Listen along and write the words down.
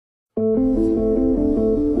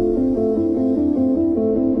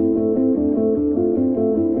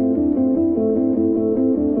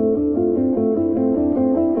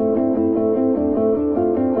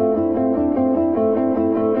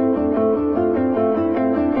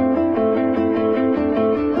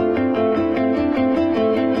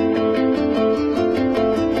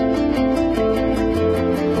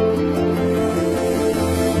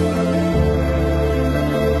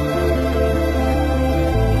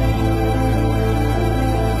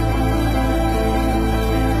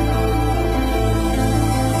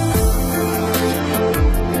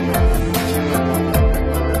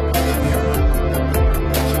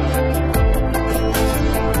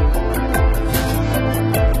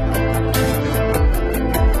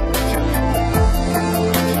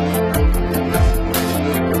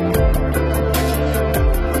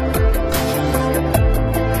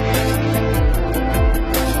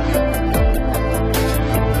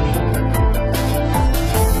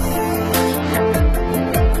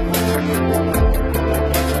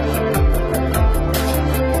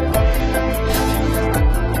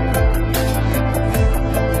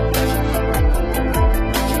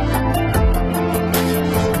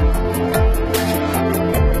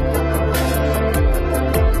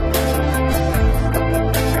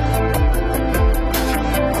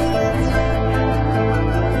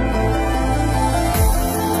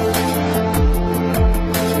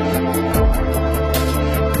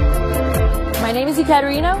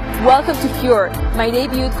Ekaterina. Welcome to Pure, my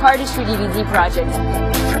debut cardistry DVD project.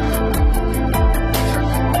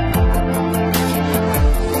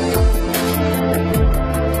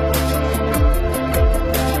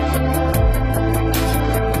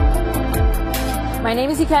 My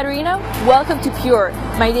name is Ekaterina. Welcome to Pure,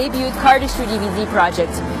 my debut cardistry DVD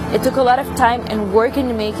project. It took a lot of time and work in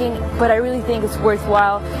the making, but I really think it's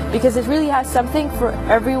worthwhile because it really has something for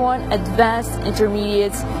everyone, advanced,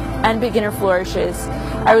 intermediates, and beginner flourishes.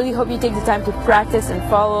 I really hope you take the time to practice and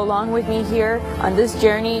follow along with me here on this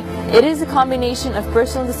journey. It is a combination of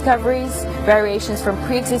personal discoveries, variations from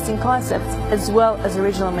pre-existing concepts, as well as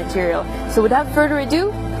original material. So without further ado,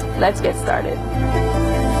 let's get started.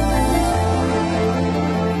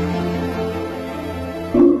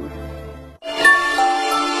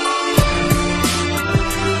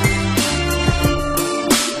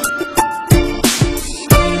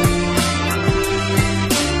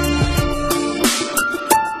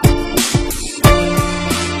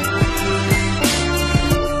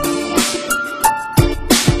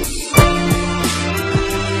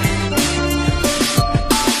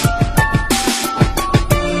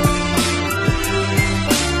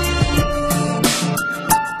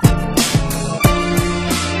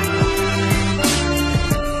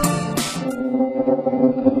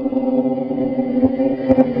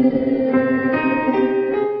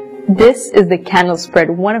 This is the candle spread,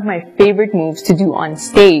 one of my favorite moves to do on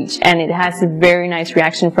stage, and it has a very nice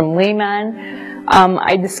reaction from layman.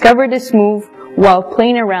 I discovered this move while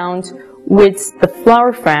playing around with the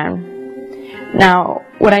flower fan. Now,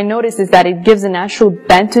 what I noticed is that it gives a natural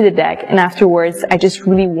bend to the deck, and afterwards I just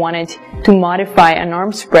really wanted to modify an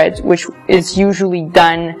arm spread, which is usually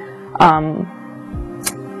done,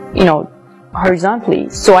 horizontally.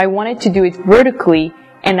 So I wanted to do it vertically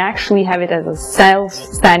and actually have it as a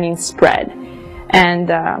self-standing spread. And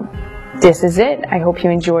this is it. I hope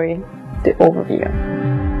you enjoy the overview.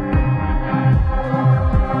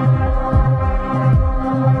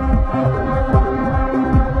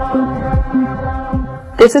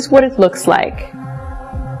 This is what it looks like.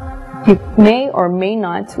 You may or may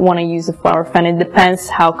not want to use a flower fan. It depends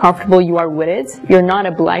how comfortable you are with it. You're not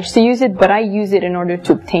obliged to use it, but I use it in order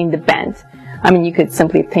to obtain the bend. I mean, you could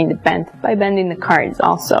simply obtain the bend by bending the cards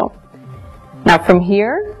also. Now from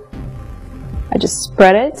here, I just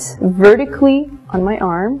spread it vertically on my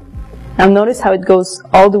arm. Now notice how it goes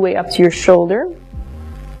all the way up to your shoulder.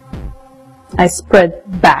 I spread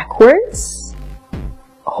backwards,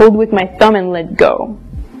 hold with my thumb and let go.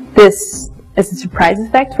 This is a surprise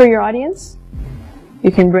effect for your audience.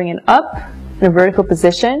 You can bring it up in a vertical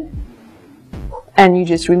position and you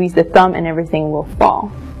just release the thumb and everything will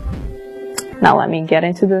fall. Now let me get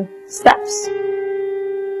into the steps.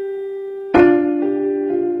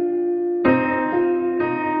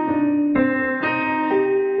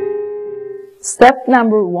 Step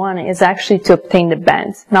number 1 is actually to obtain the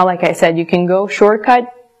bend. Now, like I said, you can go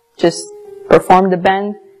shortcut, just perform the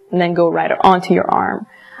bend, and then go right onto your arm.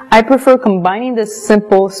 I prefer combining this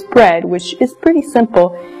simple spread, which is pretty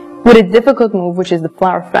simple, with a difficult move, which is the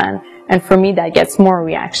flower fan. And for me, that gets more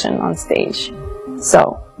reaction on stage.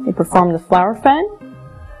 So, you perform the flower fan.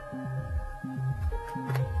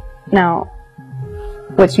 Now,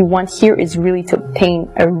 what you want here is really to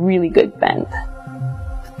obtain a really good bend.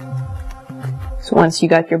 So once you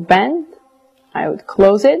got your bend, I would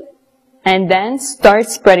close it and then start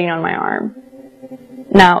spreading on my arm.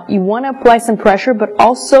 Now, you want to apply some pressure, but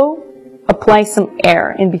also apply some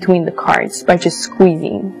air in between the cards by just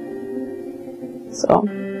squeezing. So,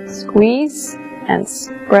 squeeze and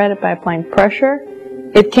spread it by applying pressure.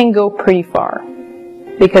 It can go pretty far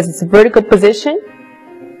because it's a vertical position.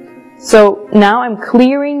 So now I'm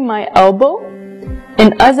clearing my elbow,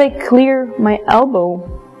 and as I clear my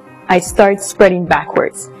elbow, I start spreading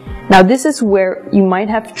backwards. Now this is where you might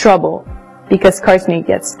have trouble because cards may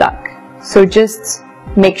get stuck. So just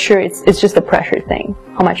make sure it's just a pressure thing,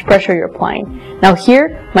 how much pressure you're applying. Now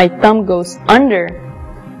here, my thumb goes under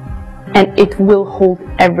and it will hold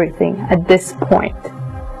everything at this point.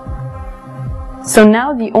 So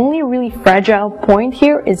now the only really fragile point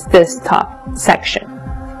here is this top section.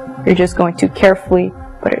 You're just going to carefully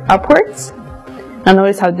put it upwards. Now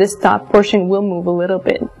notice how this top portion will move a little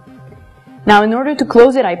bit. Now in order to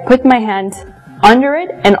close it, I put my hand under it,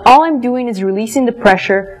 and all I'm doing is releasing the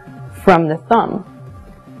pressure from the thumb.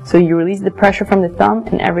 So you release the pressure from the thumb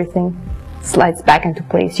and everything slides back into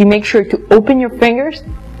place. You make sure to open your fingers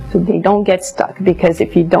so they don't get stuck, because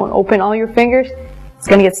if you don't open all your fingers, it's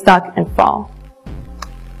going to get stuck and fall.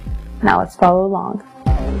 Now let's follow along.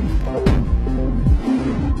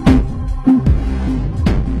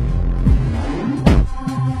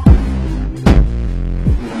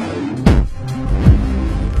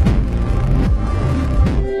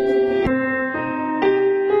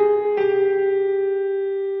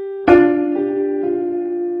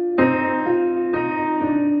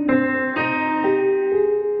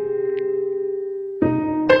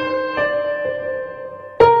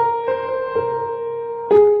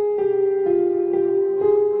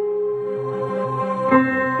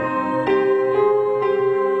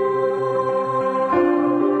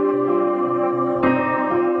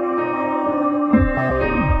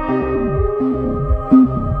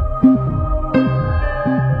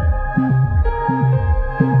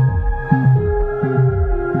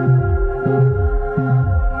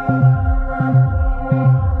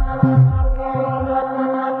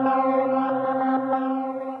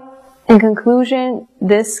 In conclusion,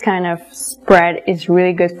 this kind of spread is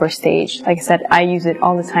really good for stage. Like I said, I use it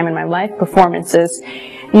all the time in my live performances.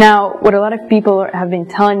 Now, what a lot of people have been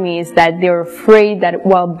telling me is that they're afraid that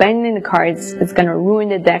while bending the cards, it's going to ruin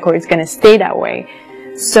the deck or it's going to stay that way.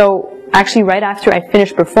 So actually, right after I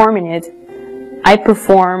finish performing it, I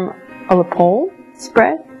perform a lapel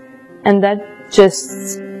spread, and that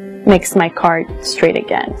just makes my card straight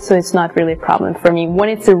again. So it's not really a problem for me. When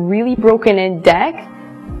it's a really broken in deck,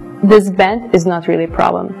 this bend is not really a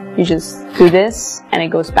problem. You just do this and it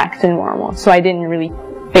goes back to normal. So I didn't really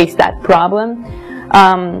face that problem.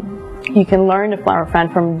 You can learn the flower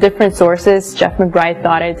fan from different sources. Jeff McBride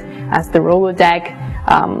thought it as the Rolo deck.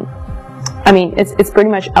 I mean, it's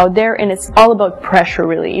pretty much out there, and it's all about pressure,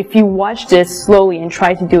 really. If you watch this slowly and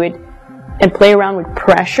try to do it and play around with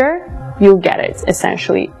pressure, you'll get it,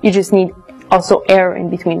 essentially. You just need also air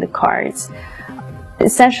in between the cards.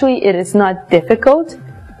 Essentially, it is not difficult,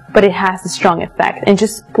 but it has a strong effect. And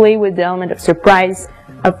just play with the element of surprise,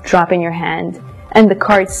 of dropping your hand, and the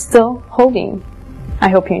card's still holding. I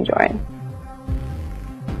hope you enjoy it.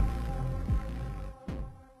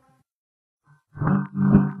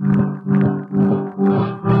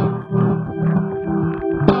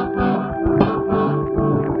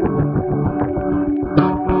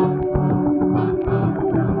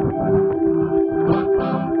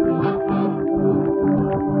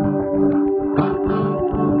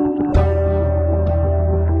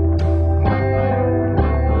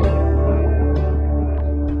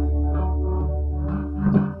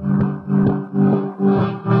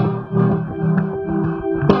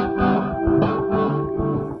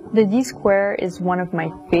 The D square is one of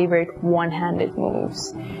my favorite one-handed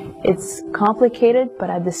moves. It's complicated,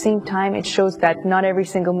 but at the same time it shows that not every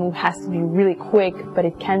single move has to be really quick, but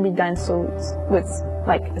it can be done so with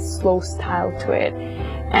like a slow style to it.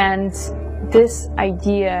 And this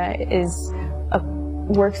idea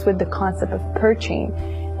works with the concept of perching.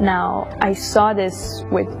 Now, I saw this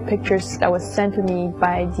with pictures that was sent to me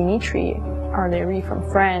by Dimitri Arleri from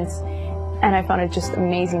France, and I found it just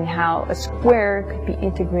amazing how a square could be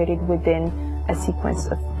integrated within a sequence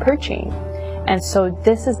of perching. And so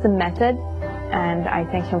this is the method, and I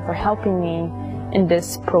thank him for helping me in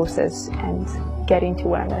this process and getting to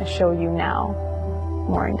what I'm going to show you now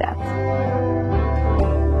more in depth.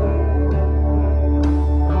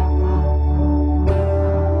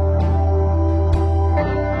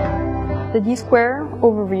 The D square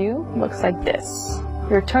overview looks like this.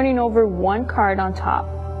 You're turning over one card on top,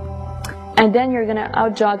 and then you're gonna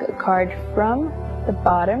outjog a card from the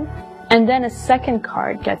bottom, and then a second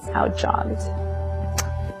card gets outjogged.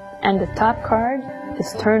 And the top card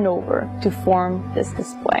is turned over to form this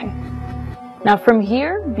display. Now from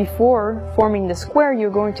here, before forming the square, you're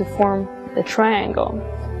going to form the triangle.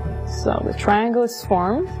 So the triangle is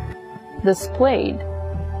formed, displayed,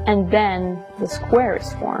 and then the square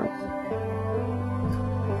is formed.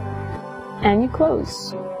 And you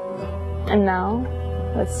close. And now,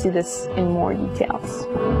 let's see this in more details.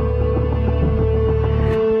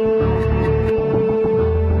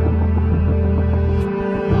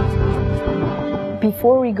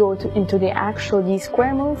 Before we go into the actual D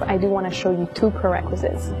square move, I do want to show you two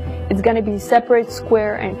prerequisites. It's going to be separate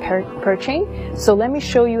square and perching. So let me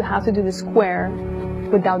show you how to do the square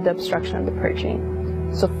without the obstruction of the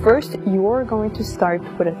perching. So first, you're going to start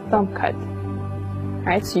with a thumb cut.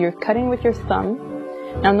 Alright, so you're cutting with your thumb.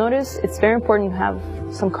 Now notice it's very important to have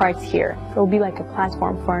some cards here. It will be like a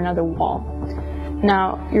platform for another wall.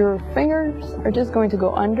 Now your fingers are just going to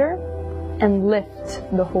go under and lift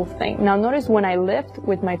the whole thing. Now notice when I lift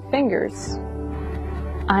with my fingers,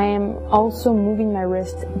 I am also moving my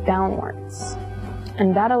wrist downwards.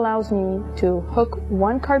 And that allows me to hook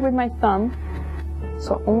one card with my thumb,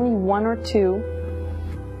 so only one or two.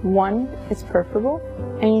 One is preferable,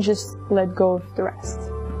 and you just let go of the rest.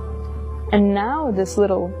 And now this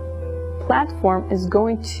little platform is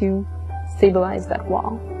going to stabilize that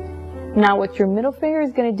wall. Now what your middle finger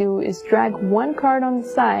is going to do is drag one card on the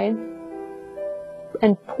side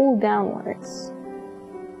and pull downwards.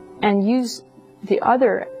 And use the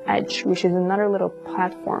other edge, which is another little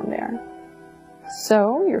platform there.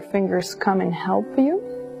 So your fingers come and help you.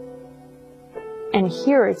 And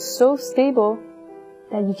here it's so stable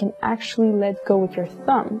that you can actually let go with your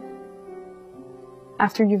thumb.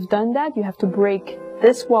 After you've done that, you have to break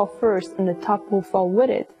this wall first, and the top will fall with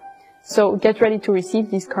it. So get ready to receive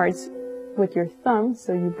these cards with your thumb.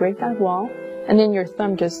 So you break that wall, and then your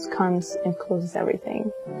thumb just comes and closes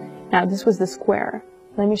everything. Now this was the square.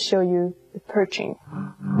 Let me show you the perching.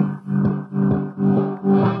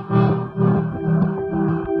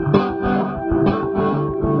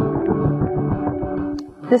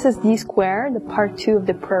 this is the square, the part 2 of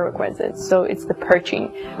the prerequisites. So it's the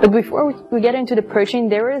perching. But before we get into the perching,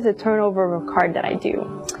 there is a turnover of a card that I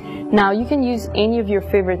do. Now you can use any of your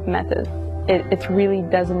favorite methods. It really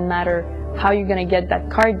doesn't matter how you're gonna get that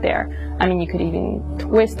card there. I mean, you could even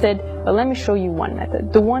twist it, but let me show you one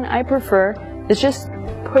method. The one I prefer is just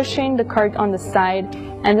pushing the card on the side,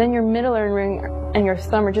 and then your middle ring and your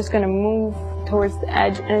thumb are just gonna move towards the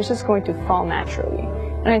edge, and it's just going to fall naturally.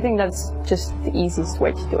 And I think that's just the easiest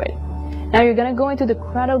way to do it. Now you're gonna go into the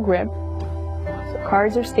cradle grip, so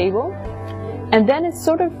cards are stable, and then it's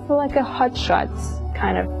sort of like a hot shot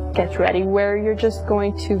kind of get ready, where you're just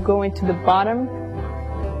going to go into the bottom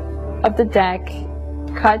of the deck,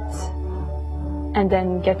 cut, and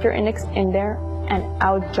then get your index in there and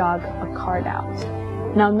out jog a card out.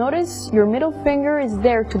 Now notice your middle finger is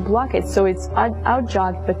there to block it, so it's out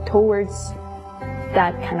jogged but towards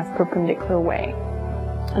that kind of perpendicular way.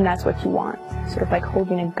 And that's what you want, sort of like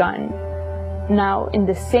holding a gun. Now in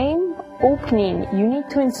the same opening, you need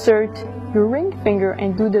to insert your ring finger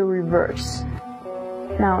and do the reverse.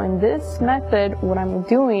 Now in this method, what I'm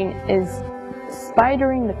doing is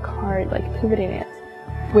spidering the card, like pivoting it,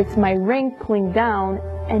 with my ring pulling down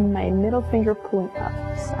and my middle finger pulling up.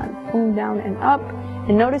 So I'm pulling down and up,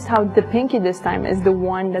 and notice how the pinky this time is the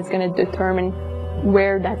one that's going to determine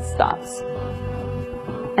where that stops.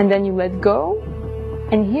 And then you let go,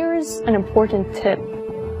 and here's an important tip.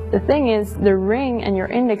 The thing is, the ring and your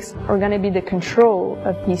index are going to be the control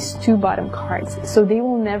of these two bottom cards, so they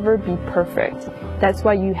will never be perfect. That's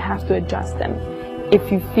why you have to adjust them.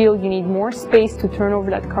 If you feel you need more space to turn over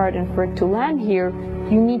that card and for it to land here,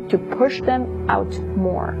 you need to push them out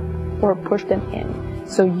more or push them in.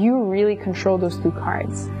 So you really control those two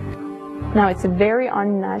cards. Now it's a very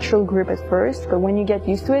unnatural grip at first, but when you get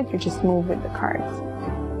used to it, you just move with the cards.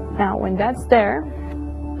 Now when that's there,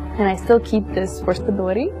 and I still keep this for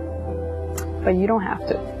stability, but you don't have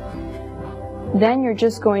to. Then you're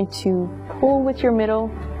just going to pull with your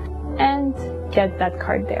middle and get that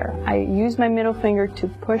card there. I use my middle finger to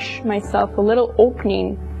push myself a little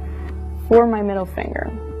opening for my middle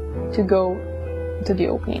finger to go to the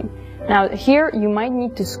opening. Now here you might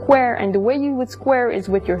need to square, and the way you would square is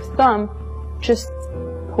with your thumb just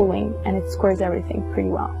pulling, and it squares everything pretty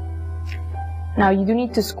well. Now you do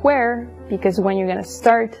need to square, because when you're going to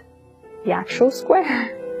start the actual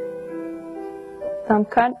square thumb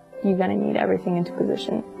cut, you're going to need everything into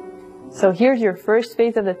position. So here's your first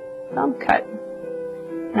phase of the thumb cut.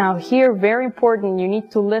 Now here, very important, you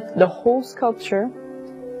need to lift the whole sculpture.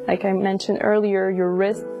 Like I mentioned earlier, your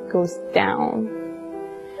wrist goes down.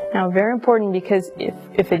 Now very important, because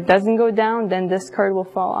if it doesn't go down, then this card will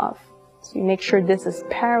fall off. So you make sure this is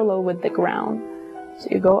parallel with the ground. So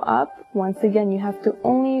you go up. Once again, you have to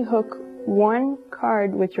only hook one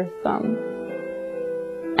card with your thumb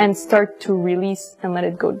and start to release and let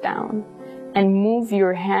it go down. And move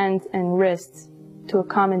your hands and wrists to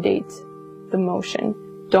accommodate the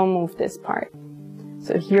motion. Don't move this part.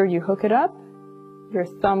 So here you hook it up, your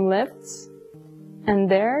thumb lifts,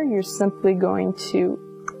 and there you're simply going to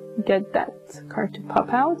get that card to pop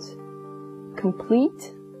out,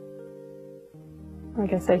 complete.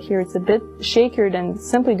 Like I said, here it's a bit shakier than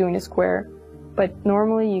simply doing a square, but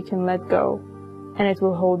normally you can let go and it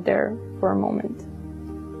will hold there for a moment.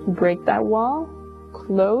 Break that wall,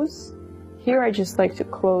 close. Here I just like to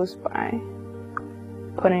close by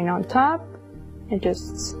putting it on top and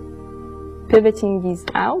just pivoting these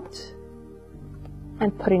out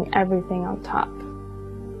and putting everything on top.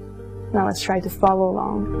 Now let's try to follow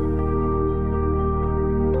along.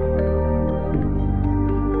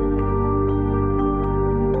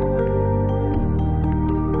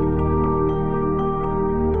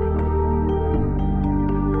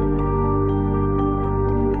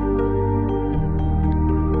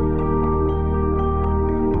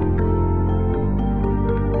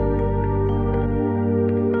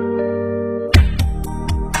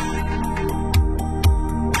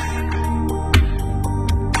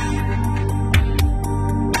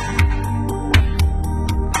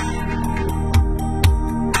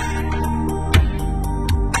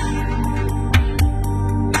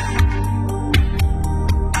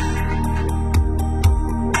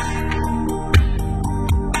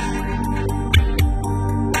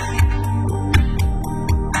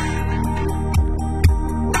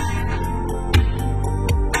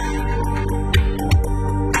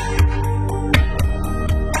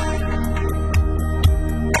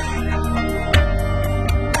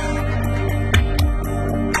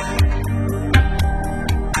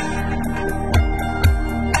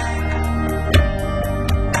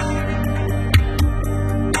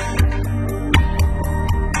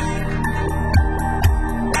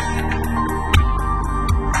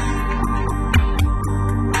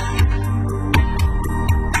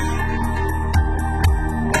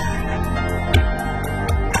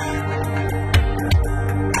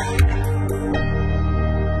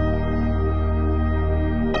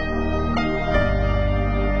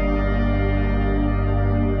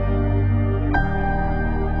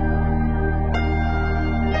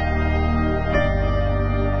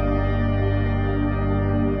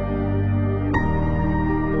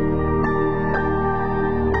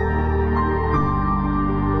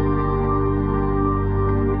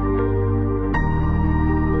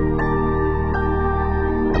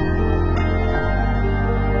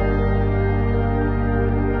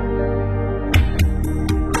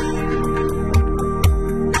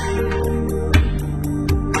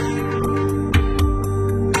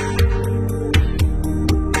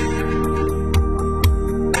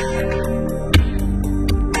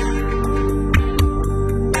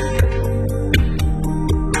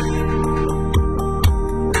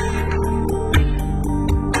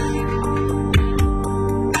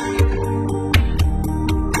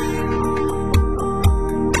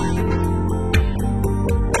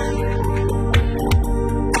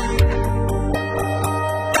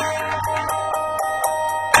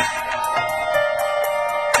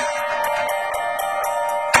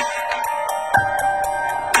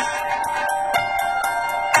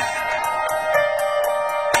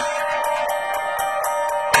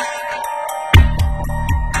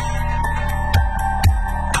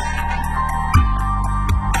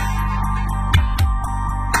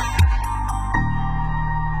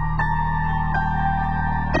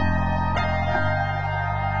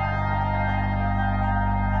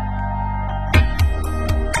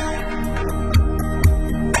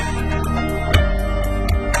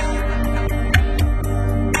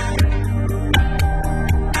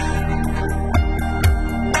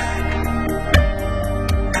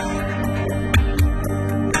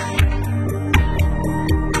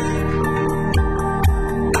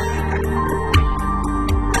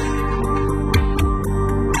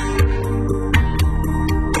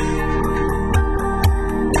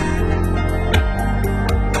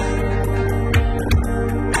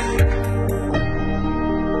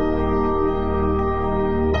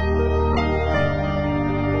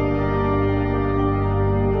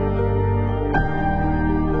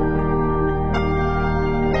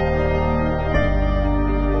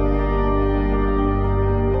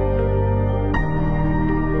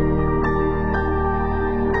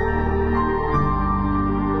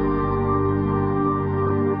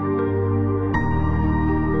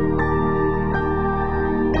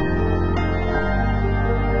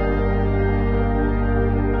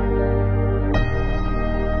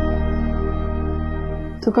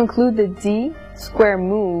 To conclude the D square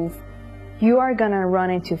move, you are gonna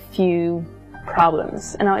run into a few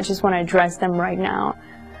problems, and I just want to address them right now.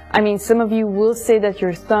 I mean, some of you will say that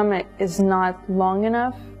your thumb is not long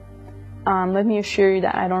enough. Let me assure you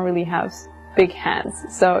that I don't really have big hands,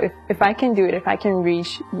 so if I can do it, if I can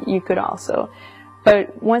reach, you could also.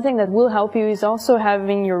 But one thing that will help you is also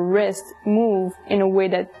having your wrist move in a way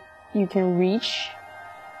that you can reach.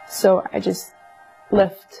 So I just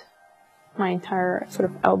lift my entire sort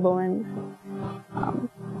of elbow and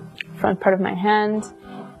front part of my hand,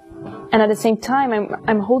 and at the same time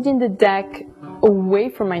I'm holding the deck away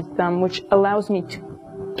from my thumb, which allows me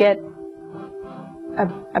to get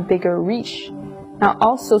a bigger reach. Now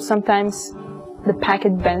also sometimes the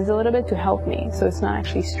packet bends a little bit to help me, so it's not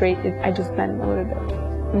actually straight, I just bend a little bit,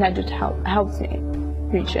 and that just helps me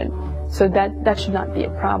reach it. So that should not be a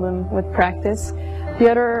problem with practice. The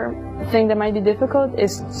other thing that might be difficult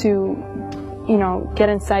is to, you know, get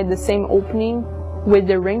inside the same opening with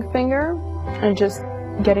the ring finger and just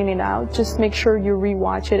getting it out. Just make sure you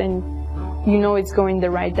rewatch it and you know it's going the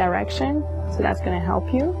right direction, so that's going to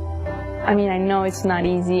help you. I mean, I know it's not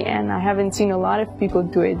easy, and I haven't seen a lot of people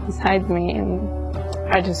do it besides me, and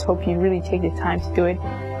I just hope you really take the time to do it.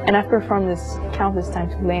 And I've performed this countless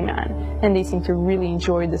times with layman, and they seem to really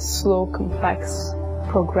enjoy the slow, complex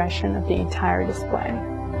progression of the entire display.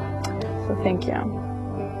 So thank you.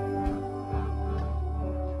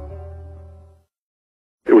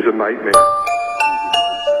 It was a nightmare.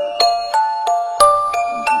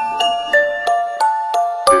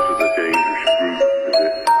 This is a dangerous group,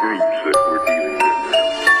 the groups that we're dealing with now.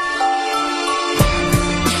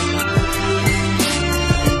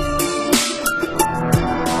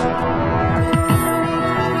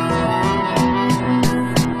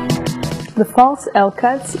 The false L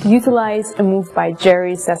cuts utilize a move by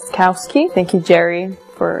Jerry Saskowski. Thank you, Jerry,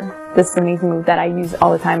 for this amazing move that I use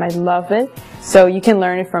all the time. I love it. So you can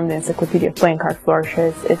learn it from the Encyclopedia of Playing Card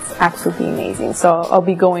Flourishes. It's absolutely amazing. So I'll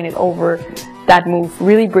be going it over that move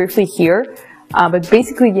really briefly here. But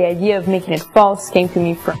basically the idea of making it false came to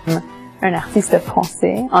me from an artiste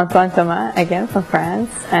français, Antoine Thomas, again from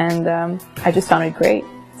France. And I just found it great.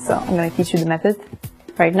 So I'm going to teach you the method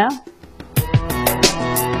right now.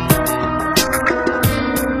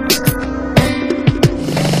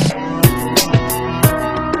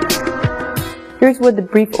 Here's what the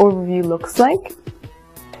brief overview looks like.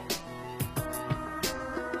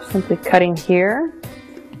 Simply cutting here.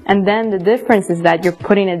 And then the difference is that you're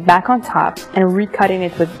putting it back on top and recutting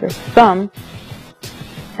it with your thumb.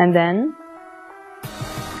 And then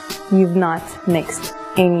you've not mixed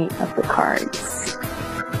any of the cards,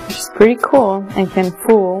 which is pretty cool and can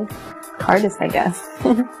fool cardists, I guess.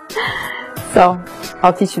 So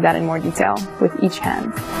I'll teach you that in more detail with each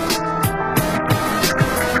hand.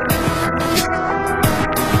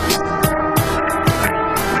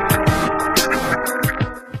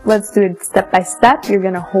 Let's do it step by step. You're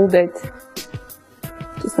gonna hold it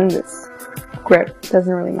just in this grip,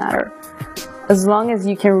 doesn't really matter. As long as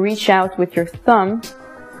you can reach out with your thumb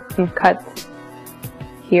and cut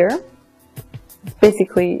here. It's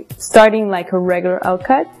basically starting like a regular L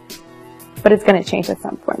cut, but it's gonna change at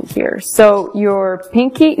some point here. So your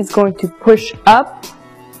pinky is going to push up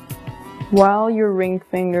while your ring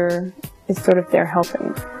finger is sort of there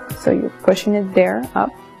helping. So you're pushing it there up,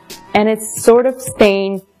 and it's sort of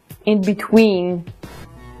staying in between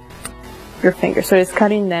your fingers. So it's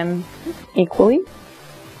cutting them equally,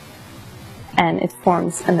 and it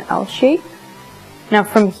forms an L shape. Now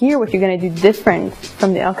from here, what you're going to do different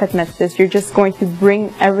from the L cut method is you're just going to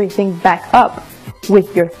bring everything back up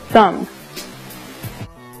with your thumb.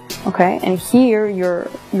 Okay, and here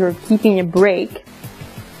you're keeping a break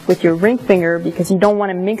with your ring finger because you don't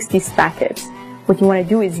want to mix these packets. What you want to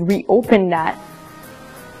do is reopen that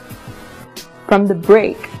from the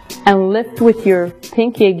break and lift with your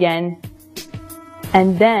pinky again,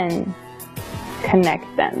 and then connect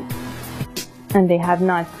them. And they have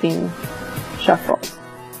not been shuffled.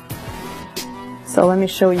 So let me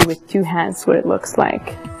show you with two hands what it looks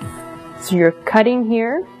like. So you're cutting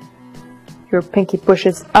here, your pinky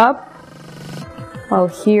pushes up, while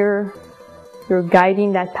here you're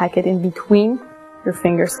guiding that packet in between your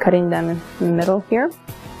fingers, cutting them in the middle here.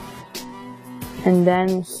 And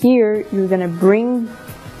then here you're gonna bring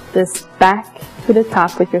this back to the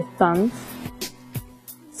top with your thumbs.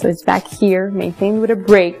 So it's back here, maintained with a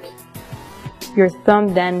break. Your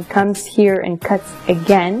thumb then comes here and cuts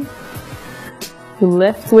again. You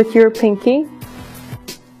lift with your pinky,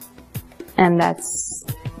 and that's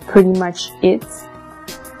pretty much it.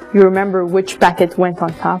 You remember which packet went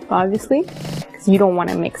on top, obviously, because you don't want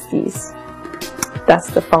to mix these. That's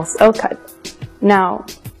the false L cut. Now,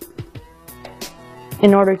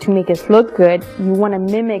 in order to make it look good, you want to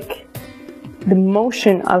mimic the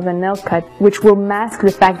motion of a nail cut, which will mask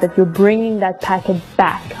the fact that you're bringing that packet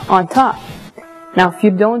back on top. Now, if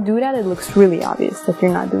you don't do that, it looks really obvious that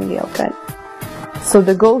you're not doing the nail cut. So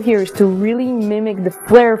the goal here is to really mimic the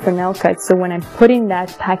flare of a nail cut, so when I'm putting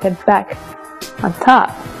that packet back on top,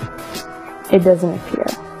 it doesn't appear,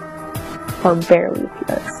 or barely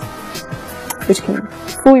appears, which can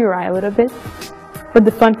fool your eye a little bit. But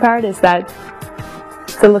the fun part is that it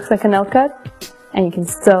still looks like a nail cut, and you can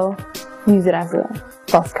still use it as a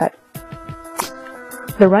false cut.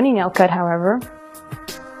 The running nail cut, however,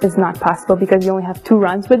 is not possible because you only have 2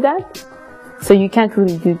 runs with that, so you can't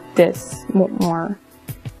really do this more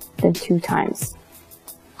than 2 times.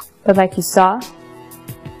 But like you saw,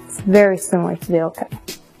 it's very similar to the nail cut,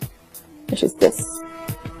 which is this.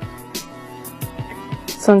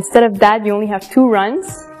 So instead of that, you only have 2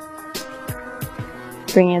 runs,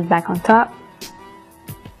 bringing it back on top.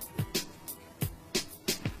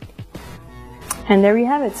 And there you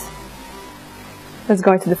have it. Let's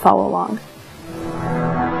go into the follow along.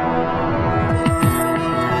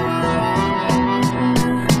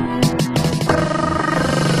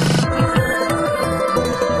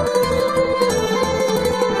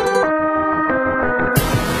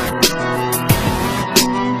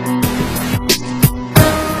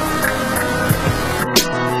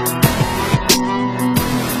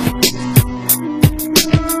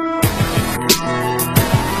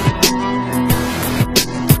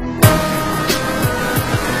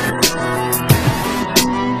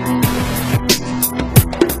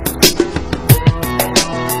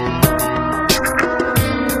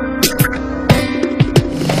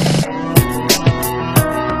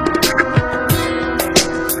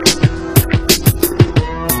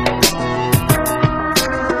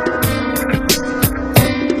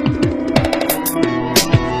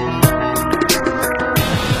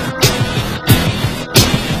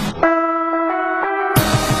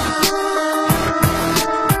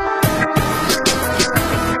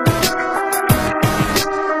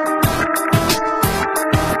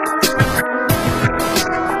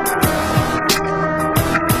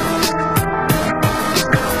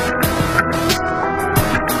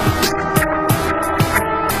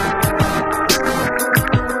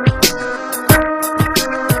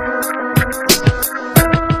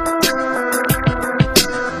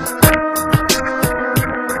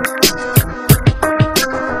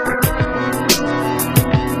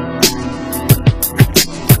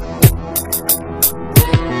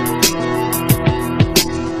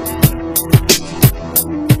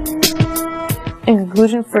 In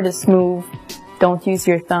conclusion for this move, don't use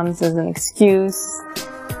your thumbs as an excuse.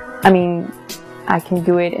 I mean, I can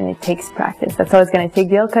do it and it takes practice. That's all it's going to take.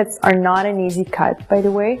 The L cuts are not an easy cut, by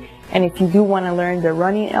the way. And if you do want to learn the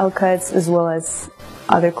running L cuts as well as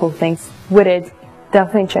other cool things with it,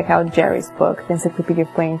 definitely check out Jerry's book, The Encyclopedia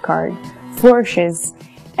of Playing Card Flourishes,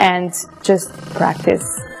 and just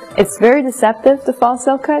practice. It's very deceptive, the false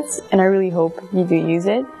L cuts, and I really hope you do use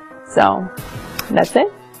it. So, that's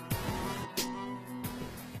it.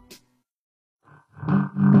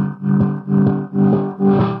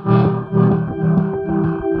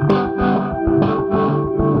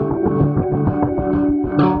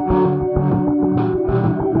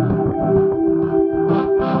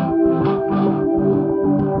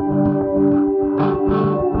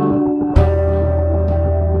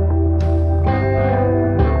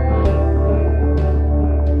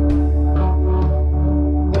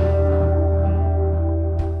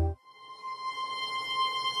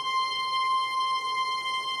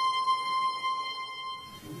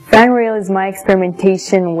 Fan rail is my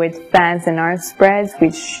experimentation with fans and arm spreads,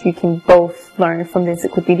 which you can both learn from the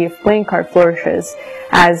Encyclopedia of Playing Card Flourishes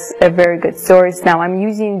as a very good source. Now I'm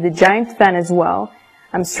using the giant fan as well.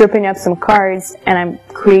 I'm stripping up some cards and I'm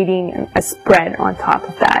creating a spread on top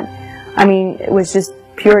of that. I mean, it was just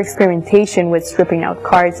pure experimentation with stripping out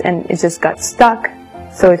cards and it just got stuck.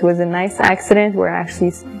 So it was a nice accident where I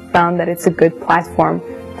actually found that it's a good platform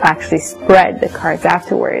to actually spread the cards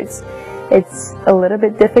afterwards. It's a little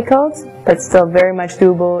bit difficult, but still very much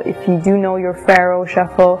doable if you do know your Pharaoh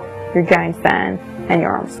shuffle, your giant fan, and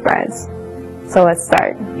your arm spreads. So let's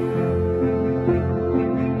start.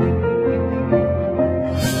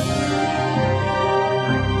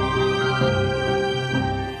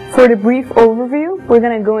 For the brief overview, we're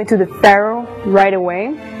going to go into the Pharaoh right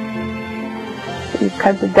away. So you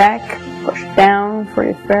cut the deck, push down for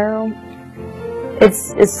your Pharaoh.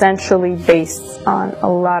 It's essentially based on a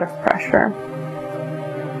lot of pressure.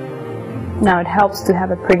 Now it helps to have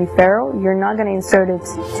a pretty Pharaoh. You're not going to insert it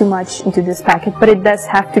too much into this packet, but it does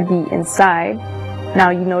have to be inside. Now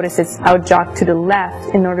you notice it's out jogged to the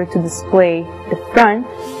left in order to display the front.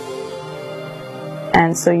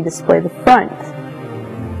 And so you display the front.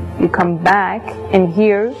 You come back, and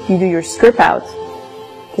here you do your strip out.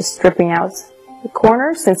 Just stripping out the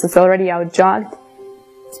corner since it's already out jogged.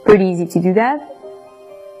 It's pretty easy to do that.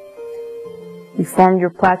 You formed your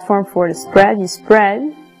platform for the spread. You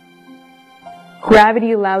spread.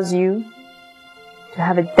 Gravity allows you to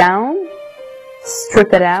have it down,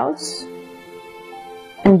 strip it out,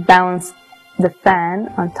 and balance the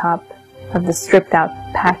fan on top of the stripped out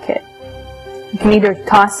packet. You can either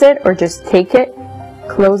toss it or just take it,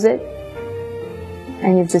 close it,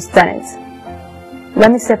 and you've just done it.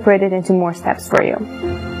 Let me separate it into more steps for you.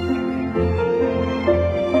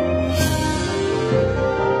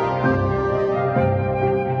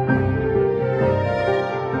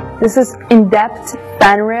 This is in-depth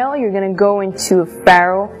fan rail. You're going to go into a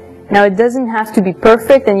Pharaoh. Now it doesn't have to be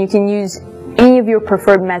perfect, and you can use any of your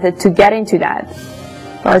preferred method to get into that.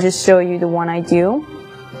 I'll just show you the one I do.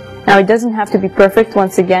 Now it doesn't have to be perfect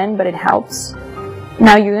once again, but it helps.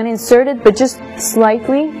 Now you're going to insert it, but just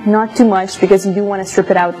slightly, not too much, because you do want to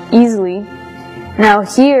strip it out easily. Now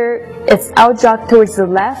here, it's out jogged towards the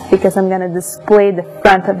left because I'm going to display the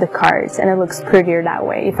front of the cards, and it looks prettier that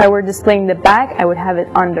way. If I were displaying the back, I would have it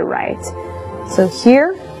on the right. So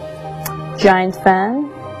here, giant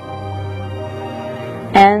fan,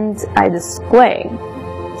 and I display.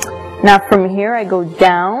 Now from here, I go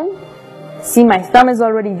down. See, my thumb is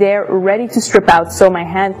already there, ready to strip out, so my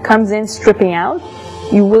hand comes in, stripping out.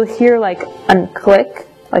 You will hear like unclick,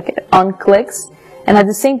 like it unclicks, and at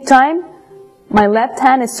the same time, my left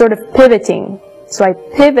hand is sort of pivoting. So I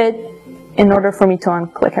pivot in order for me to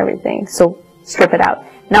unclick everything. So strip it out.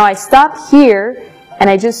 Now I stop here and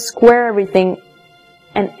I just square everything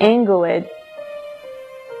and angle it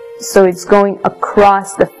so it's going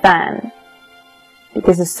across the fan.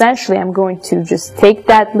 Because essentially I'm going to just take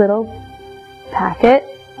that little packet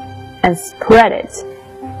and spread it.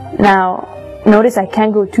 Now notice I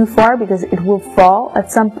can't go too far because it will fall at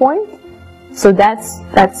some point. So that's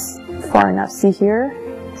far enough. See here?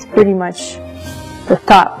 It's pretty much the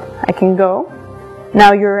top I can go.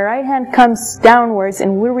 Now your right hand comes downwards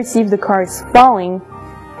and will receive the cards falling.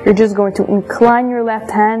 You're just going to incline your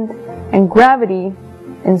left hand, and gravity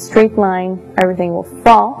in straight line, everything will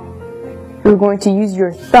fall. You're going to use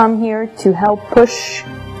your thumb here to help push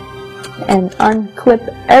and unclip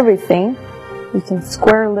everything. You can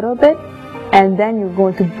square a little bit, and then you're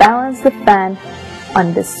going to balance the fan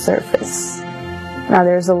on this surface. Now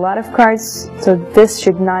there's a lot of cards, so this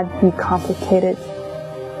should not be complicated.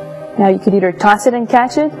 Now you could either toss it and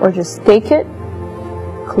catch it, or just take it,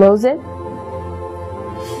 close it,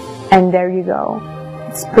 and there you go.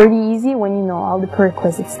 It's pretty easy when you know all the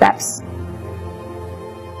prerequisite steps.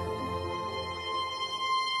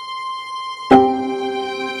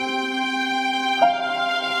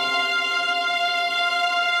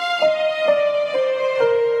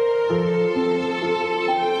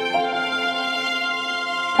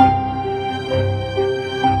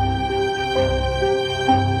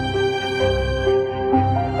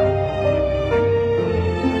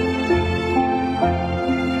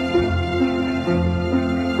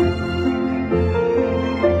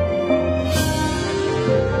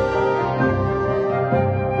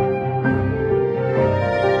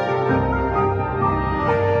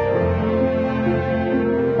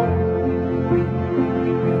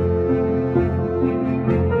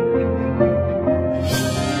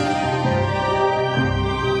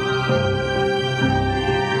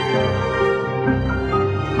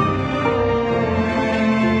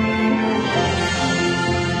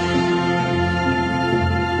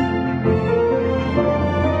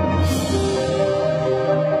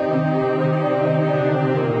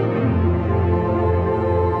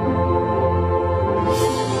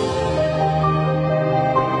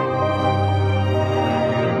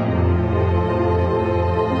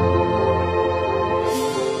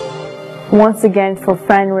 Once again, for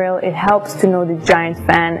fan rail, it helps to know the giant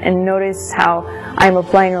fan, and notice how I'm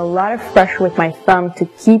applying a lot of pressure with my thumb to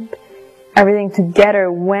keep everything together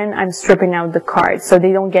when I'm stripping out the cards, so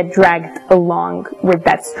they don't get dragged along with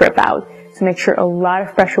that strip out. So make sure a lot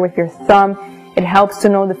of pressure with your thumb. It helps to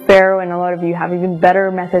know the Pharaoh, and a lot of you have even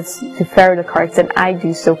better methods to Pharaoh the cards than I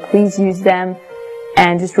do, so please use them.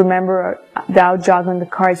 And just remember the out jog on the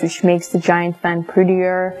cards, which makes the giant fan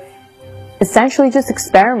prettier. Essentially just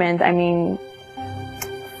experiment. I mean,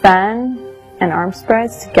 fan and arm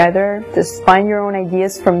spreads together, just find your own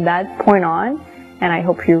ideas from that point on, and I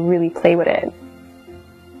hope you really play with it.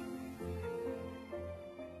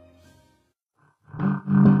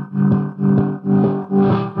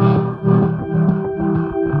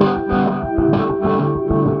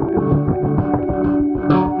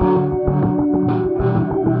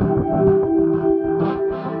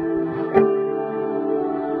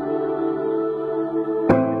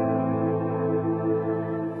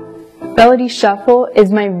 Melody Shuffle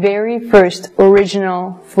is my very first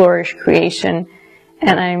original flourish creation,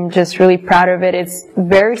 and I'm just really proud of it. It's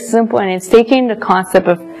very simple, and it's taking the concept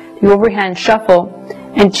of the overhand shuffle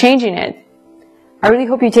and changing it. I really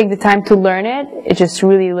hope you take the time to learn it. It just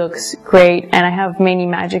really looks great, and I have many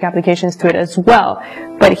magic applications to it as well.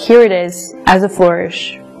 But here it is as a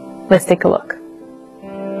flourish. Let's take a look.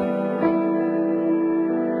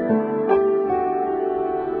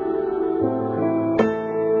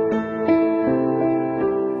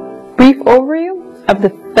 Brief overview of the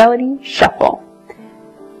Melody Shuffle.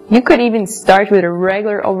 You could even start with a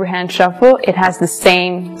regular overhand shuffle. It has the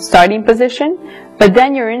same starting position, but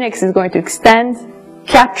then your index is going to extend,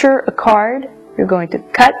 capture a card, you're going to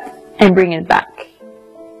cut and bring it back.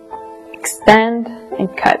 Extend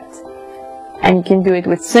and cut. And you can do it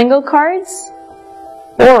with single cards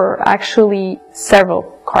or actually several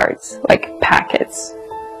cards, like packets.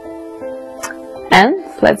 And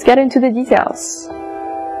let's get into the details.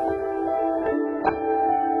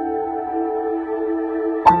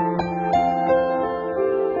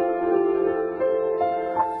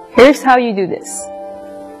 Here's how you do this.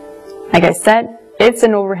 Like I said, it's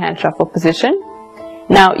an overhand shuffle position.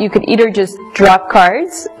 Now you could either just drop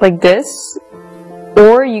cards like this,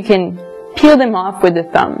 or you can peel them off with the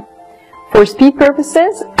thumb. For speed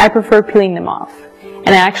purposes, I prefer peeling them off. And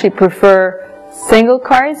I actually prefer single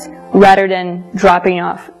cards rather than dropping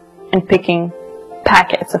off and picking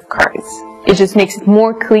packets of cards. It just makes it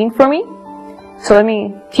more clean for me. So let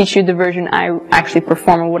me teach you the version I actually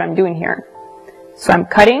perform and what I'm doing here. So I'm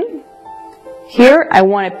cutting. Here I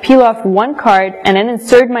want to peel off one card and then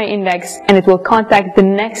insert my index, and it will contact the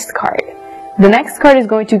next card. The next card is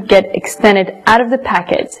going to get extended out of the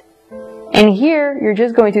packet. And here you're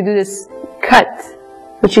just going to do this cut,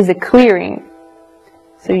 which is a clearing.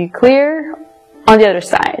 So you clear on the other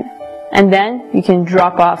side, and then you can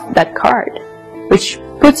drop off that card, which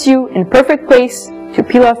puts you in perfect place to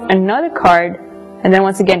peel off another card, and then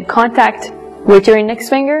once again contact with your index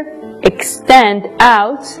finger, extend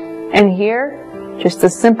out, and here just a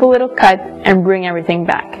simple little cut and bring everything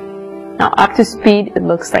back. Now up to speed, it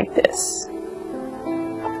looks like this.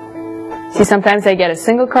 See, sometimes I get a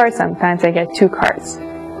single card, sometimes I get two cards.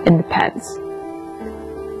 It depends.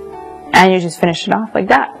 And you just finish it off like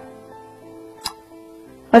that.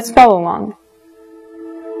 Let's follow along.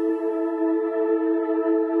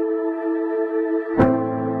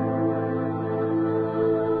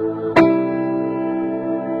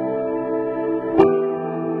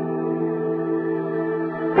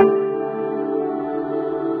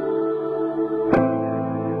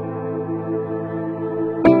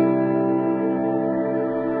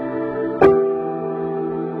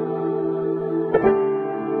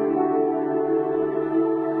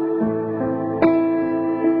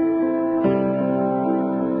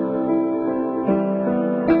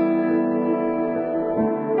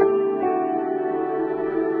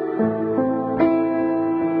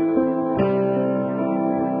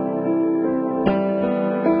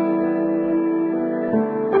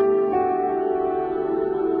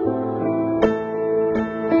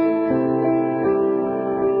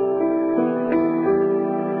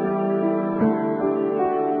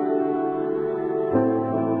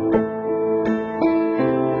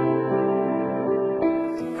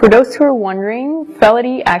 For those who are wondering,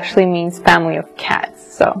 Melody actually means family of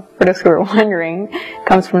cats. So for those who are wondering, it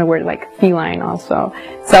comes from the word like feline also.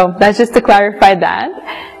 So that's just to clarify that.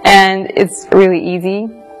 And it's really easy.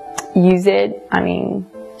 Use it. I mean,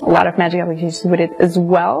 a lot of magic applications with it as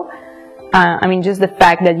well. I mean, just the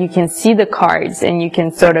fact that you can see the cards and you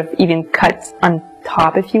can sort of even cut on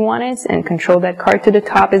top if you want it and control that card to the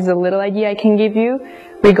top is a little idea I can give you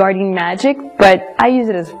regarding magic, but I use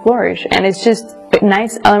it as flourish, and it's just a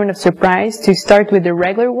nice element of surprise to start with the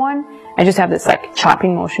regular one and just have this like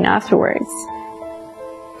chopping motion afterwards.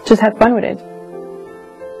 Just have fun with it.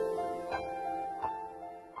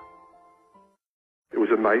 It was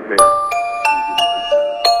a nightmare.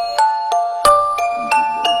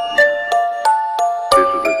 This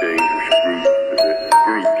is a dangerous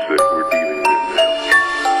groups that we're dealing with now.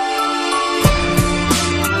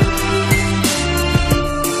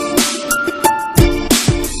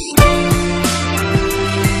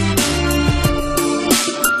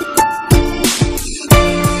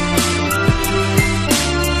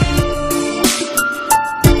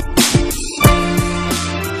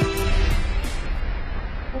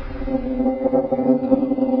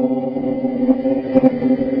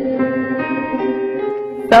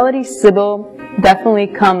 Melody Sybil definitely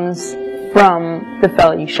comes from the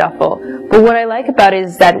Melody Shuffle, But what I like about it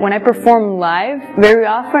is that when I perform live, very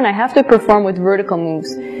often I have to perform with vertical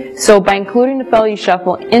moves. So by including the felly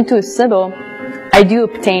shuffle into a sybil, I do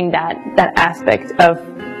obtain that aspect of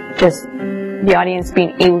just the audience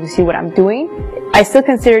being able to see what I'm doing. I still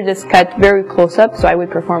consider this cut very close up, so I would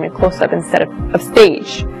perform it close up instead of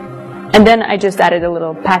stage. And then I just added a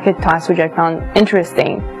little packet toss, which I found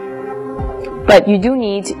interesting. But you do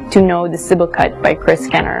need to know the sybil cut by Chris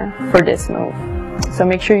Kenner for this move. So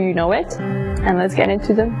make sure you know it, and let's get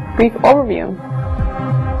into the brief overview.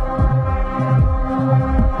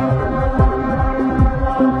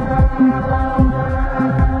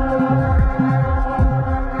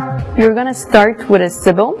 You're gonna start with a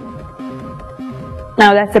sybil.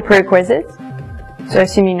 Now that's a prerequisite, so I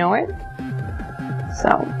assume you know it.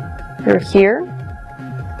 So you're here,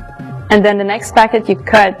 and then the next packet you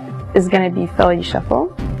cut is gonna be felly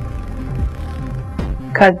shuffle,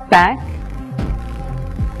 cut back,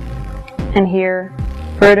 and here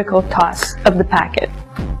vertical toss of the packet.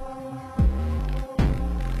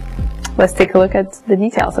 Let's take a look at the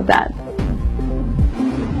details of that.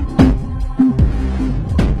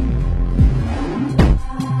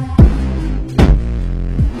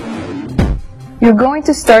 You're going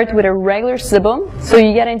to start with a regular sybil, so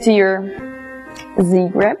you get into your Z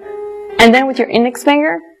grip, and then with your index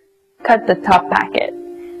finger, cut the top packet.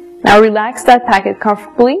 Now relax that packet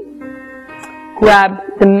comfortably, grab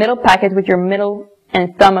the middle packet with your middle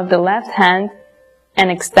and thumb of the left hand, and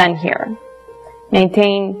extend here.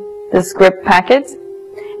 Maintain this grip packet.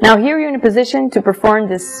 Now here you're in a position to perform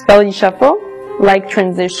this felly shuffle, like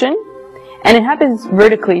transition, and it happens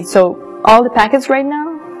vertically, so all the packets right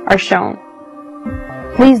now are shown.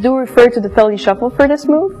 Please do refer to the felly shuffle for this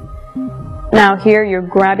move. Now here you're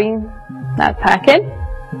grabbing that packet,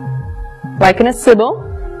 like in a sybil,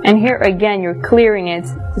 and here again you're clearing it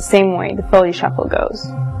the same way the felly shuffle goes.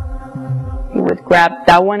 You would grab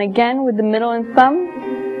that one again with the middle and thumb,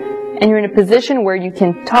 and you're in a position where you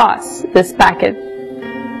can toss this packet.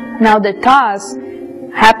 Now the toss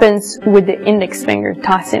happens with the index finger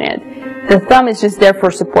tossing it. The thumb is just there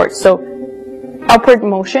for support, so upward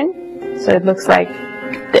motion, so it looks like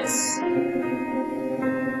this.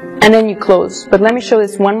 And then you close. But let me show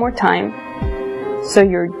this one more time. So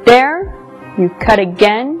you're there, you cut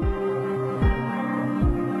again,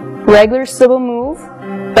 regular sybil move,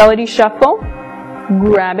 felly shuffle,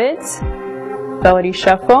 grab it, felly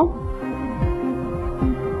shuffle,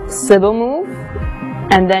 sybil move,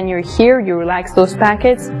 and then you're here, you relax those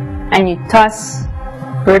packets, and you toss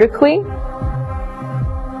vertically,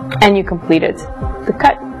 and you completed the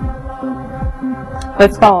cut.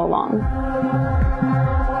 Let's follow along.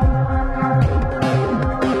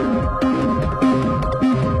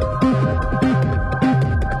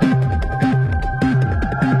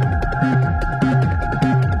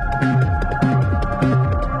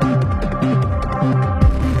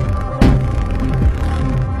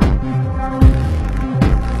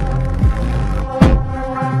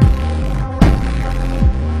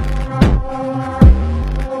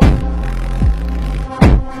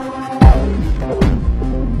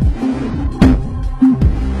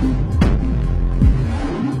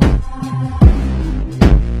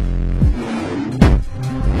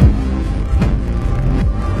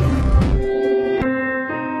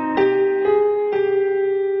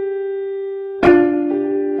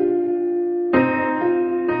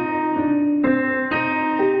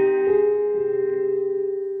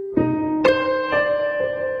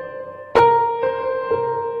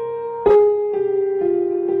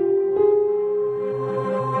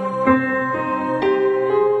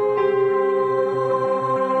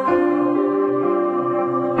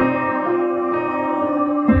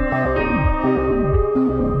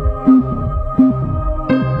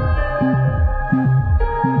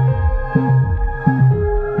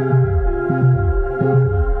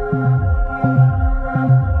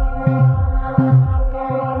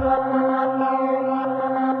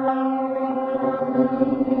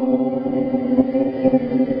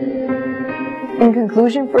 In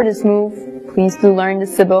conclusion for this move, please do learn the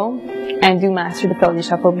sybil and do master the felly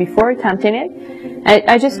shuffle before attempting it.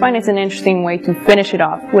 I just find it's an interesting way to finish it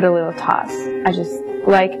off with a little toss. I just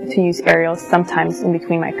like to use aerials sometimes in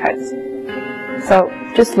between my cuts. So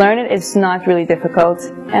just learn it, it's not really difficult,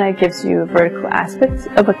 and it gives you a vertical aspect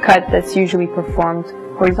of a cut that's usually performed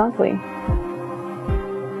horizontally.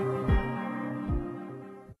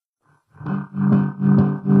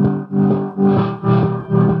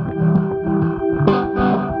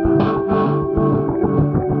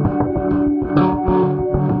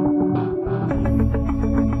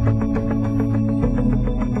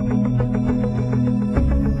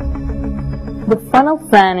 The funnel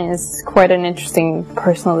fan is quite an interesting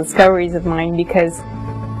personal discoveries of mine, because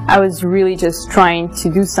I was really just trying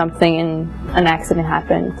to do something and an accident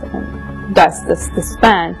happened, and thus this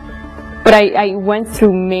fan. But I went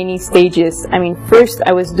through many stages. I mean, first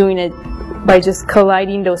I was doing it by just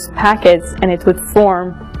colliding those packets and it would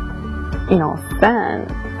form, you know, a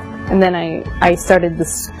fan. And then I started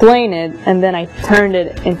displaying it, and then I turned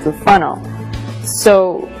it into a funnel.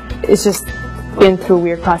 So it's just been through a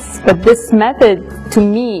weird process. But this method, to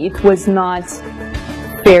me, it was not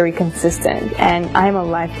very consistent. And I'm a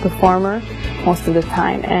live performer most of the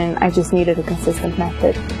time, and I just needed a consistent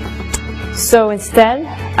method. So instead,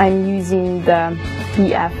 I'm using the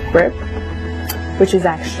BF grip, which is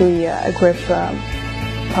actually a grip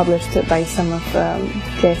published by some of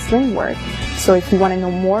JSLing's work. So if you want to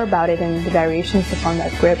know more about it and the variations upon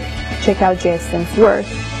that grip, check out JSLing's work.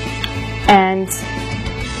 And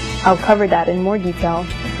I'll cover that in more detail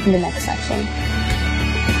in the next section.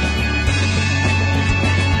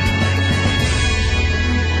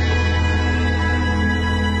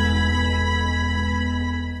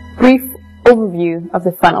 Brief overview of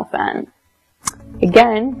the funnel fan.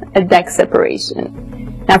 Again, a deck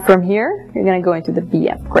separation. Now from here, you're going to go into the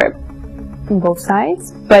BF grip on both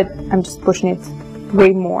sides, but I'm just pushing it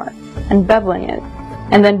way more and beveling it.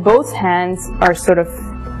 And then both hands are sort of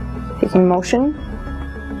taking motion,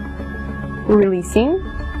 releasing,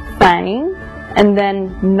 fanning, and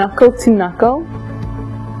then knuckle to knuckle,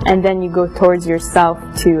 and then you go towards yourself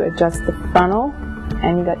to adjust the funnel,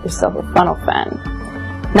 and you got yourself a funnel fan.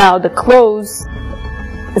 Now the close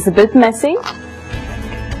is a bit messy,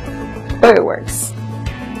 but it works.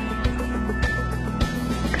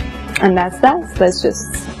 And that's that. So let's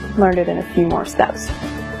just learn it in a few more steps.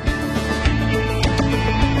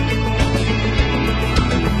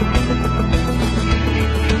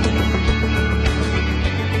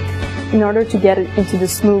 In order to get it into the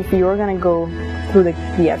smooth, you're going to go through the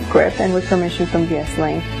BF grip, and with permission from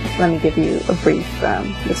JSLing, let me give you a brief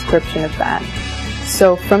description of that.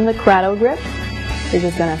 So from the cradle grip, you're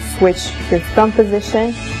just going to switch your thumb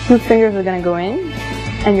position, 2 fingers are going to go in,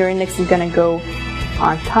 and your index is going to go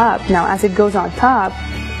on top. Now as it goes on top,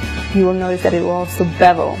 you will notice that it will also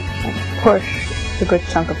bevel and push a good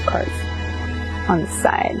chunk of cards on the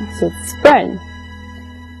side, so it's spread.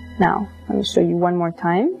 Now let me show you one more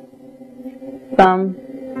time. Thumb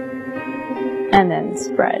and then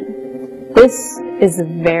spread. This is a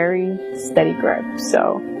very steady grip,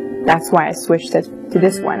 so that's why I switched it to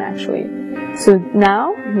this one actually. So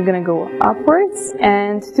now you're going to go upwards,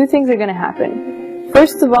 and 2 things are going to happen.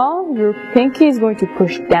 First of all, your pinky is going to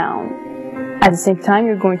push down. At the same time,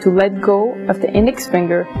 you're going to let go of the index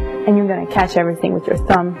finger, and you're going to catch everything with your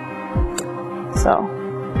thumb. So,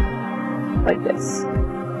 like this.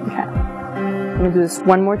 Okay. I'm going to do this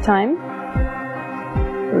one more time.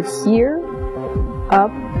 We're here,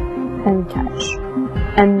 up, and catch.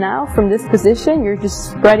 And now from this position, you're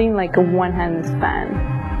just spreading like a one-handed fan.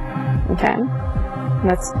 Okay? And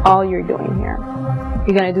that's all you're doing here.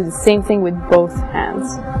 You're going to do the same thing with both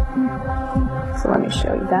hands. So let me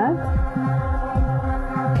show you that.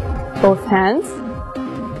 Both hands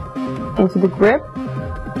into the grip,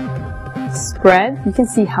 spread. You can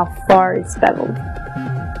see how far it's beveled.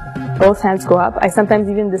 Both hands go up. I sometimes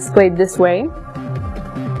even display it this way.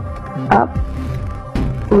 Up,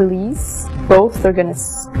 release. Both are going to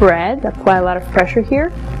spread, apply a lot of pressure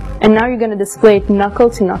here. And now you're going to display it knuckle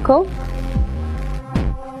to knuckle,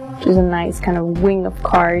 which is a nice kind of wing of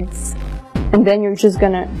cards. And then you're just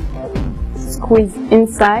going to squeeze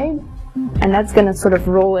inside, and that's going to sort of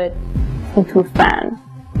roll it into a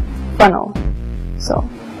funnel. So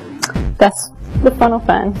that's the funnel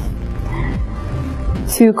fan.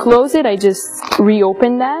 To close it, I just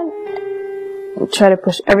reopen that and try to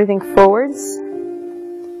push everything forwards.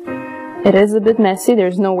 It is a bit messy,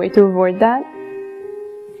 there's no way to avoid that,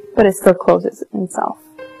 but it still closes itself.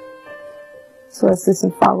 So let's do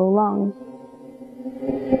some follow along.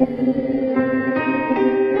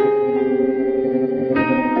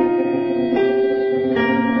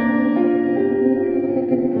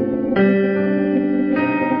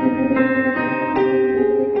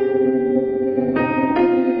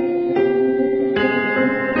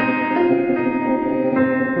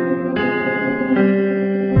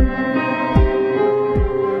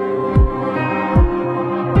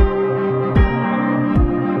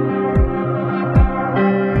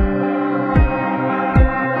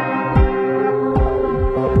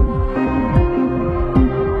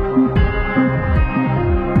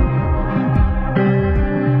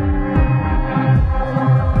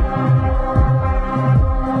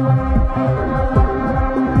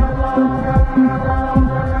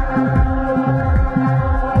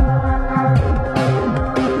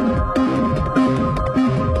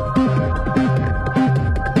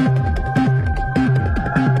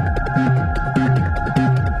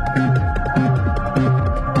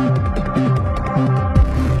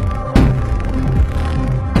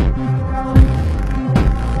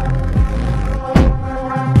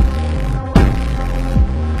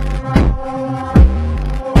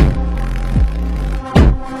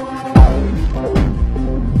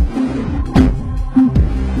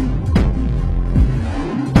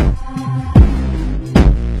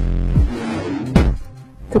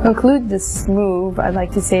 conclude this move, I'd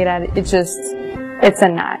like to say that it's a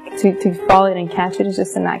knack. To follow it and catch it is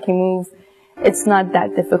just a knacky move. It's not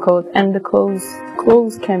that difficult, and the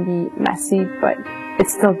clothes can be messy, but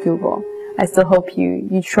it's still doable. I still hope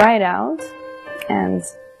you try it out and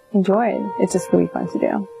enjoy it. It's just really fun to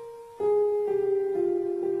do.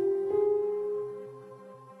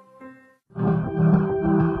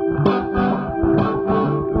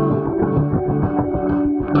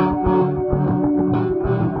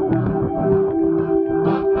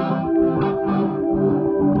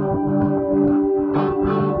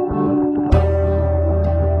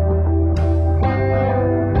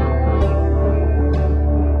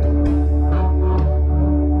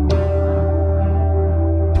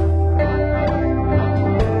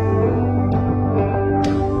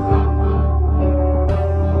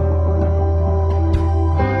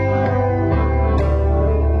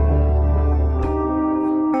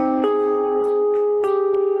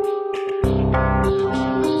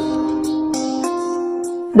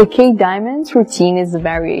 The K diamonds routine is a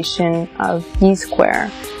variation of D square.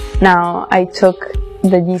 Now, I took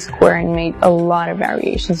the D square and made a lot of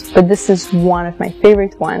variations, but this is one of my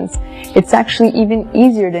favorite ones. It's actually even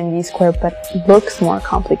easier than D square, but looks more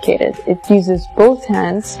complicated. It uses both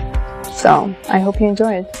hands, so I hope you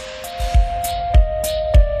enjoy it.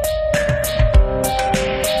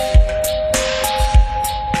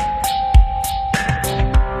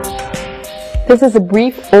 This is a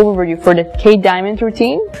brief overview for the K diamond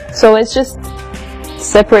routine. So let's just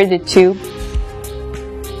separate the two.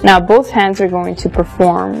 Now both hands are going to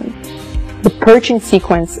perform the perching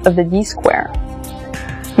sequence of the D square.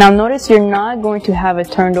 Now notice you're not going to have a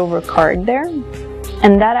turned over card there,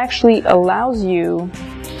 and that actually allows you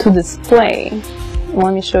to display.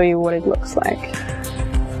 Let me show you what it looks like.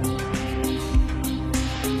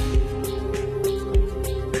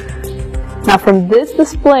 Now from this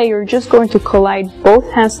display, you're just going to collide both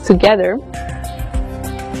hands together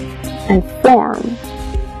and form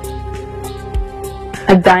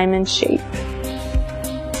a diamond shape.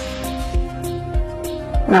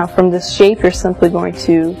 Now from this shape, you're simply going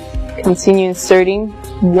to continue inserting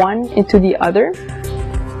one into the other,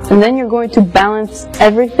 and then you're going to balance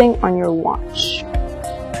everything on your watch.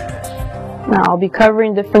 Now I'll be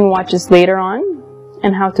covering different watches later on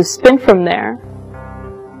and how to spin from there.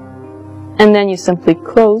 And then you simply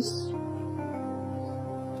close,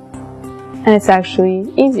 and it's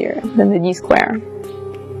actually easier than the D square.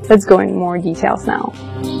 Let's go in more details now.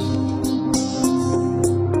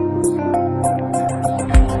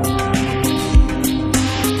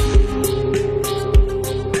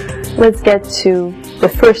 Let's get to the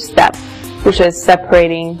first step, which is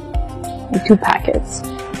separating the two packets.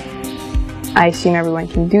 I assume everyone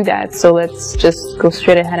can do that, so let's just go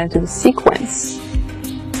straight ahead into the sequence,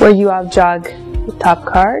 where you outjog the top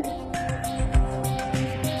card,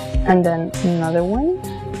 and then another one.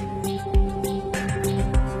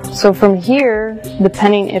 So from here,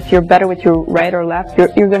 depending if you're better with your right or left,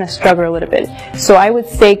 you're going to struggle a little bit. So I would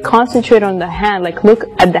say concentrate on the hand, like look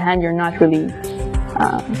at the hand you're not really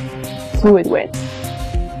fluid with.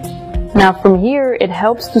 Now from here, it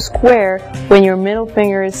helps to square when your middle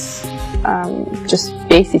fingers just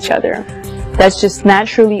face each other. That's just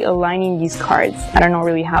naturally aligning these cards. I don't know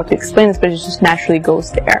really how to explain this, but it just naturally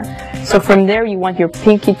goes there. So from there, you want your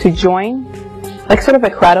pinky to join, like sort of a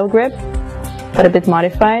cradle grip, but a bit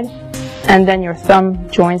modified. And then your thumb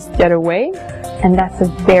joins the other way, and that's a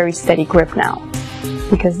very steady grip now,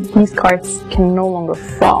 because these cards can no longer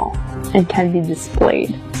fall and can be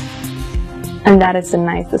displayed. And that is a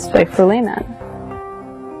nice display for layman.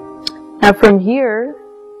 Now from here,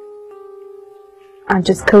 I'm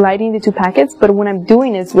just colliding the two packets, but what I'm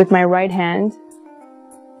doing is with my right hand,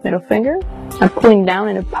 middle finger, I'm pulling down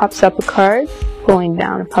and it pops up a card, pulling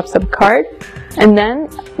down and pops up a card, and then,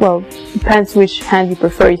 well, depends which hand you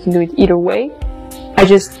prefer, you can do it either way. I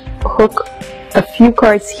just hook a few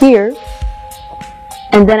cards here,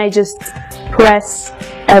 and then I just press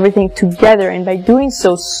everything together, and by doing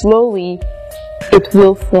so slowly, it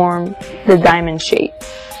will form the diamond shape.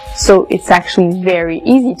 So it's actually very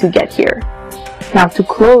easy to get here. Now to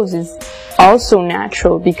close is also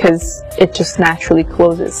natural because it just naturally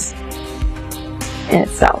closes in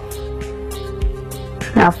itself.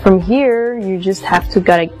 Now from here, you just have to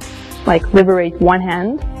like liberate one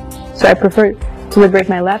hand. So I prefer to liberate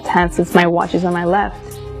my left hand since my watch is on my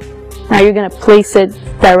left. Now you're gonna place it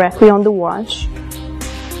directly on the watch.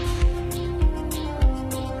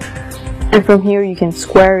 And from here you can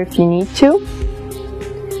square if you need to.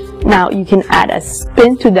 Now you can add a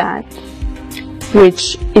spin to that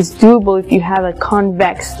which is doable if you have a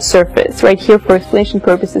convex surface. Right here, for explanation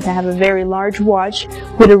purposes, I have a very large watch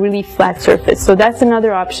with a really flat surface. So that's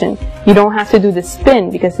another option. You don't have to do the spin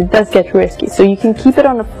because it does get risky. So you can keep it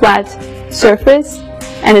on a flat surface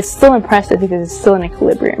and it's still impressive because it's still in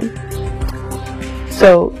equilibrium.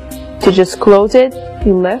 So to just close it,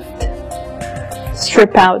 you lift,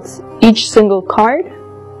 strip out each single card,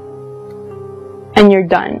 and you're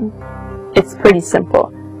done. It's pretty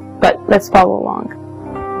simple, but let's follow along.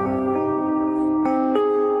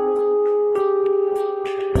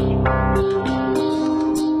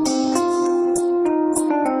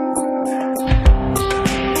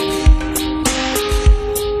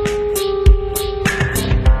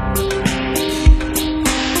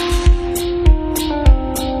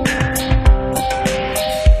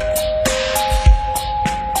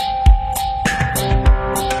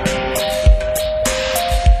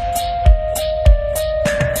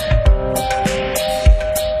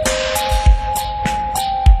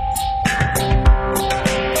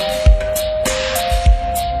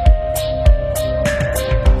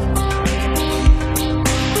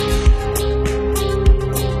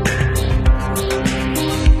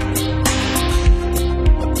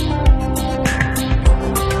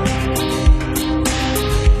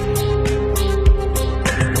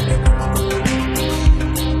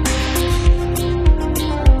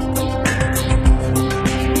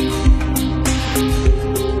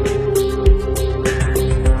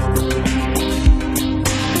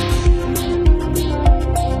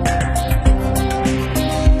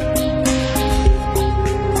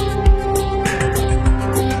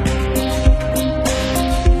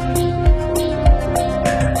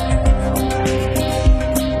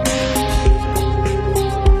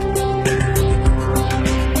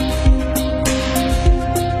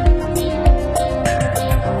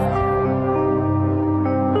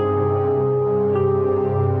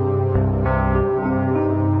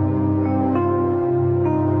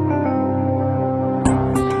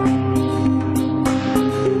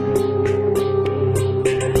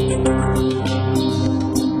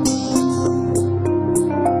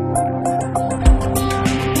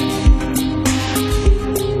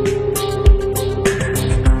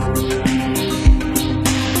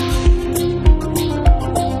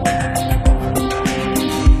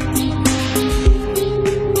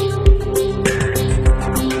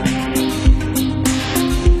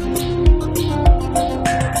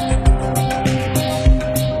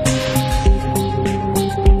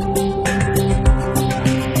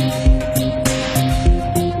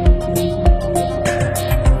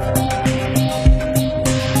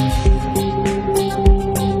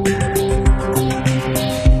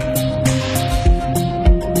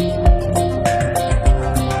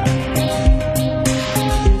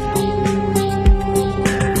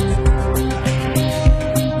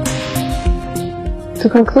 To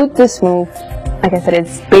conclude this move, like I said,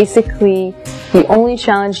 it's basically the only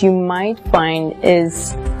challenge you might find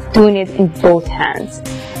is doing it in both hands.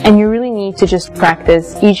 And you really need to just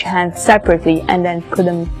practice each hand separately and then put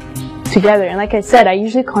them together. And like I said, I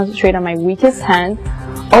usually concentrate on my weakest hand.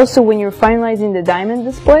 Also, when you're finalizing the diamond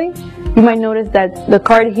display, you might notice that the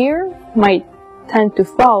card here might tend to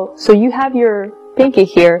fall. So you have your pinky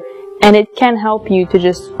here, and it can help you to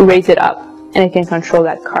just raise it up, and it can control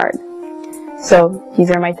that card. So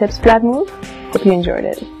these are my tips for that move. Hope you enjoyed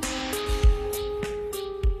it.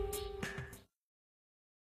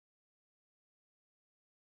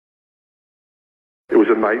 It was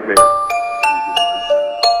a nightmare.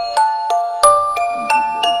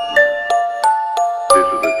 This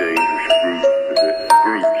is a dangerous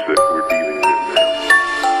groups that we're dealing with now.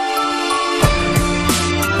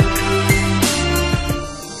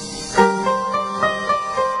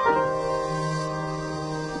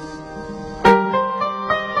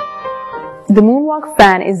 The moonwalk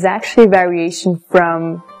fan is actually a variation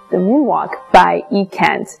from the moonwalk by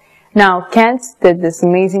Ekaterina. Now, Kent did this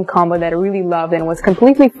amazing combo that I really loved and was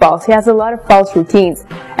completely false. He has a lot of false routines.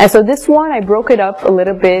 And so this one, I broke it up a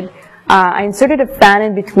little bit. I inserted a fan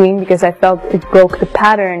in between because I felt it broke the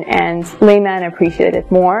pattern and layman appreciated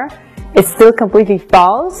it more. It's still completely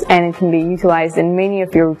false and it can be utilized in many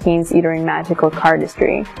of your routines, either in magic or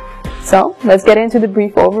cardistry. So, let's get into the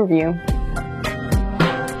brief overview.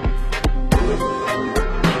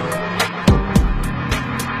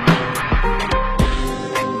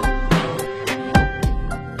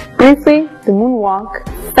 Briefly, the moonwalk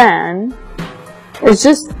fan is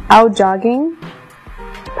just out jogging,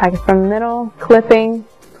 pack it from the middle, clipping,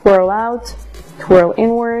 twirl out, twirl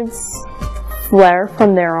inwards, flare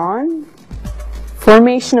from there on,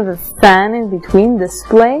 formation of a fan in between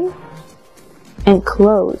display, and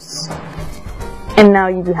close. And now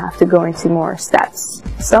you do have to go into more steps.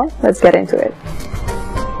 So let's get into it.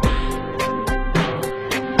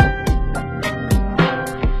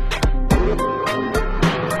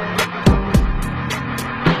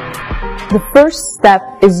 The first step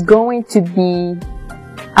is going to be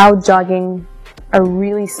out jogging a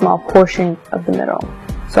really small portion of the middle.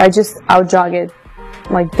 So I just out jog it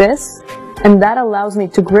like this, and that allows me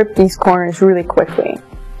to grip these corners really quickly.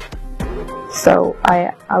 So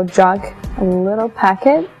I out jog a little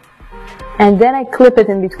packet, and then I clip it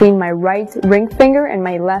in between my right ring finger and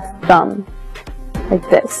my left thumb, like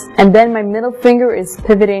this. And then my middle finger is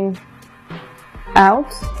pivoting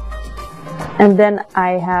out, and then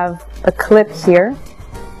I have a clip here,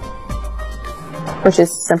 which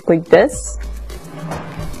is simply this.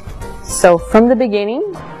 So from the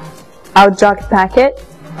beginning, out jog packet,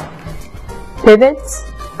 pivot,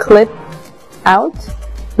 clip out,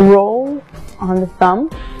 roll on the thumb.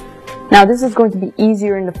 Now this is going to be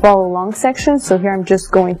easier in the follow along section, so here I'm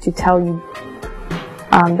just going to tell you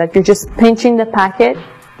that you're just pinching the packet.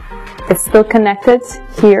 It's still connected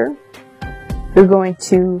here. You're going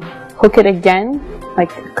to hook it again,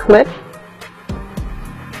 like a clip.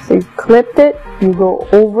 So you clipped it, you go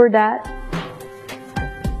over that,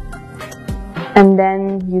 and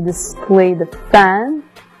then you display the fan,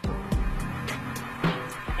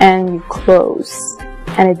 and you close,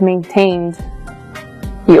 and it maintained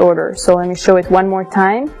the order. So let me show it one more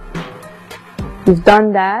time. You've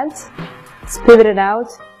done that, it's pivoted out,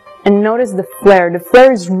 and notice the flare. The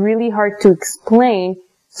flare is really hard to explain,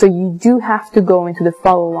 so you do have to go into the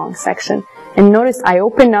follow along section. And notice I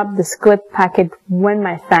open up this clip packet when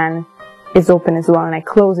my fan is open as well, and I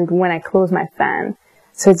close it when I close my fan.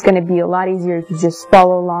 So it's going to be a lot easier to just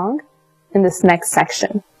follow along in this next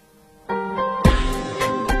section.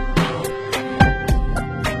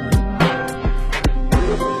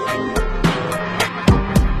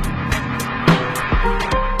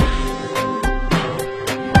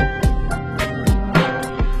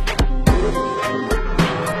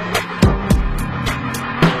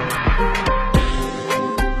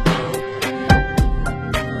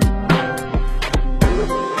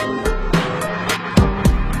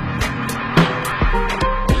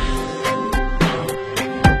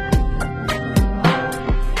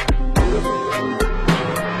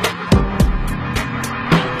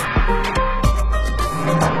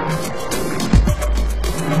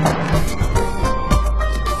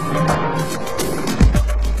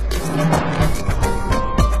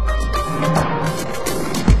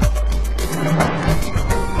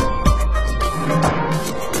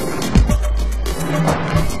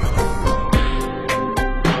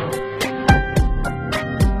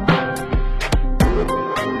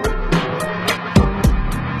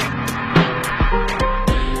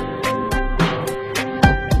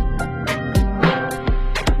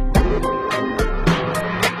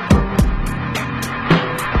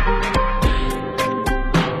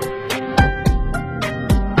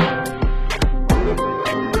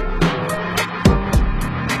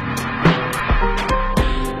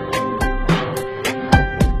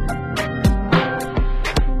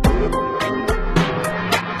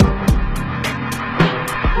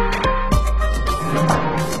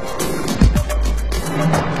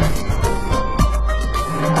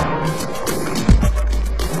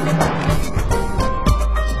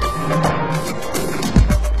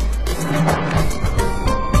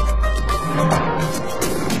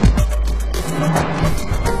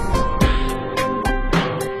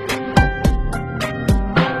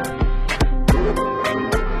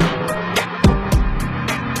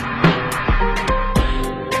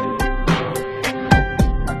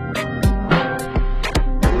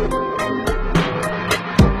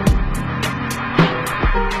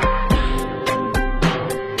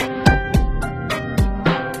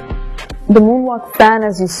 The moonwalk fan,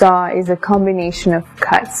 as you saw, is a combination of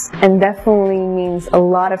cuts and definitely means a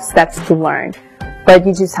lot of steps to learn. But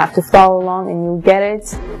you just have to follow along and you'll get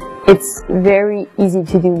it. It's very easy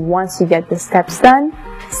to do once you get the steps done.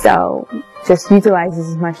 So just utilize it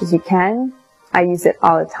as much as you can. I use it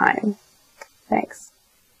all the time. Thanks.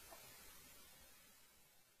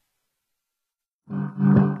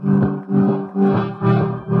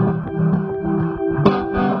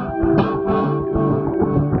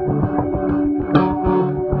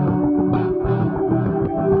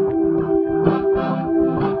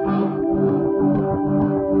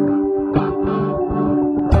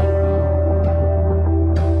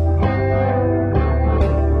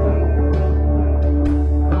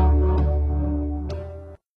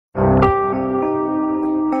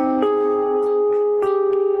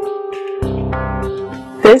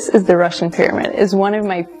 This is the Russian pyramid. It's one of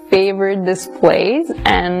my favorite displays,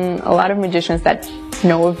 and a lot of magicians that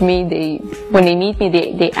know of me, when they meet me,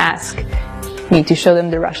 they ask me to show them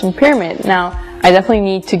the Russian pyramid. Now, I definitely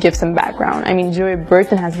need to give some background. I mean, Joey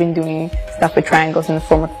Burton has been doing stuff with triangles in the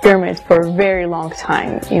form of pyramids for a very long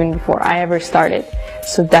time, even before I ever started.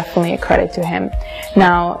 So definitely a credit to him.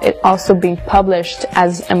 Now, it also being published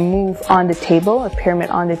as a move on the table, a pyramid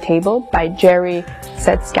on the table by Jerry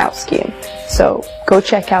Setzkowski. So go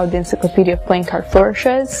check out the Encyclopedia of Playing Card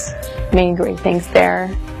Flourishes, many great things there,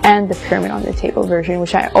 and the pyramid on the table version,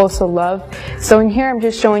 which I also love. So in here, I'm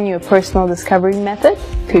just showing you a personal discovery method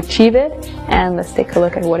to achieve it, and let's take a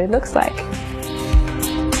look at what it looks like.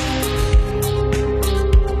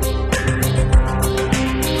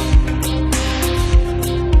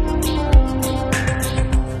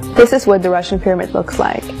 This is what the Russian pyramid looks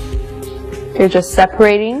like. You're just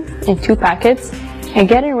separating in 2 packets and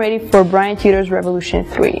getting ready for Brian Tudor's Revolution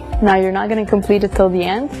 3. Now you're not going to complete it till the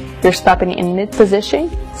end. You're stopping in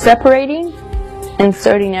mid-position, separating,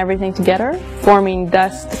 inserting everything together, forming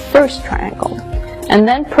thus the first triangle. And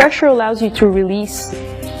then pressure allows you to release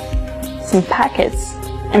some packets,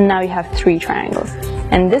 and now you have 3 triangles.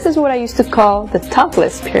 And this is what I used to call the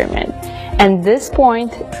topless pyramid. And this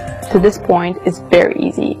point to this point is very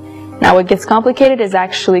easy. Now what gets complicated is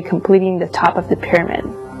actually completing the top of the pyramid.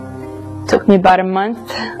 It took me about a month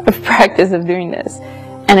of practice of doing this,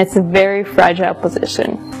 and it's a very fragile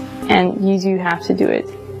position, and you do have to do it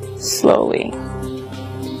slowly.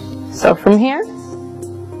 So from here,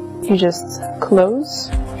 you just close,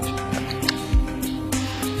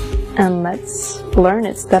 and let's learn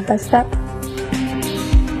it step by step.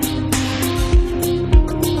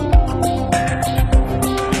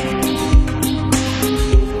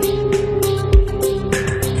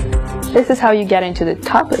 This is how you get into the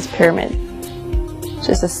topless pyramid.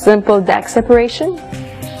 Just a simple deck separation.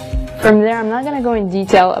 From there, I'm not going to go in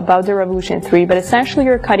detail about the Revolution 3, but essentially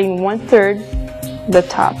you're cutting 1/3 the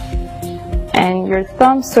top, and your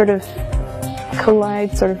thumbs sort of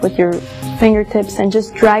collide with your fingertips, and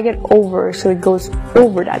just drag it over so it goes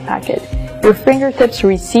over that packet. Your fingertips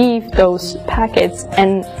receive those packets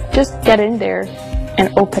and just get in there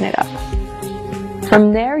and open it up.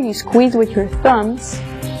 From there, you squeeze with your thumbs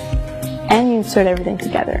and you insert everything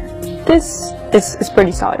together. This is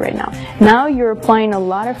pretty solid right now. Now you're applying a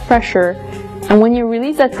lot of pressure, and when you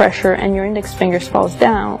release that pressure and your index fingers falls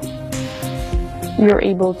down, you're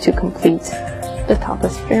able to complete the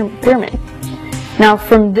topless pyramid. Now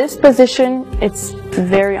from this position, it's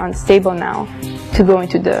very unstable now to go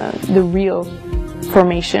into the real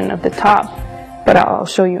formation of the top, but I'll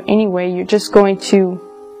show you anyway. You're just going to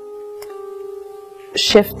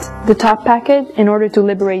shift the top packet in order to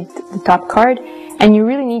liberate the top card, and you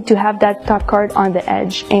really need to have that top card on the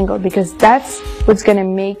edge angle, because that's what's going to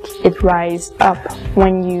make it rise up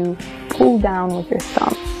when you pull down with your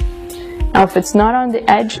thumb. Now if it's not on the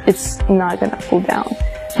edge, it's not going to pull down.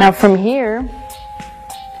 Now from here,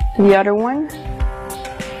 the other one,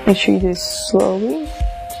 make sure you do this slowly,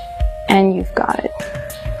 and you've got it.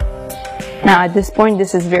 Now at this point,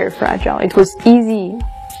 this is very fragile. It was easy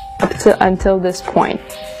until this point.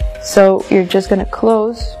 So you're just going to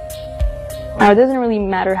close. Now it doesn't really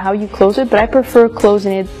matter how you close it, but I prefer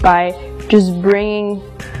closing it by just bringing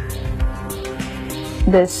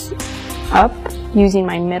this up, using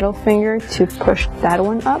my middle finger to push that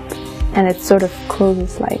one up, and it sort of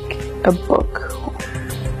closes like a book.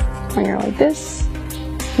 When you're like this,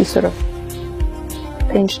 you sort of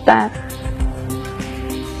pinch that,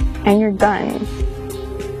 and you're done.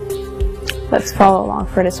 Let's follow along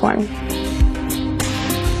for this one.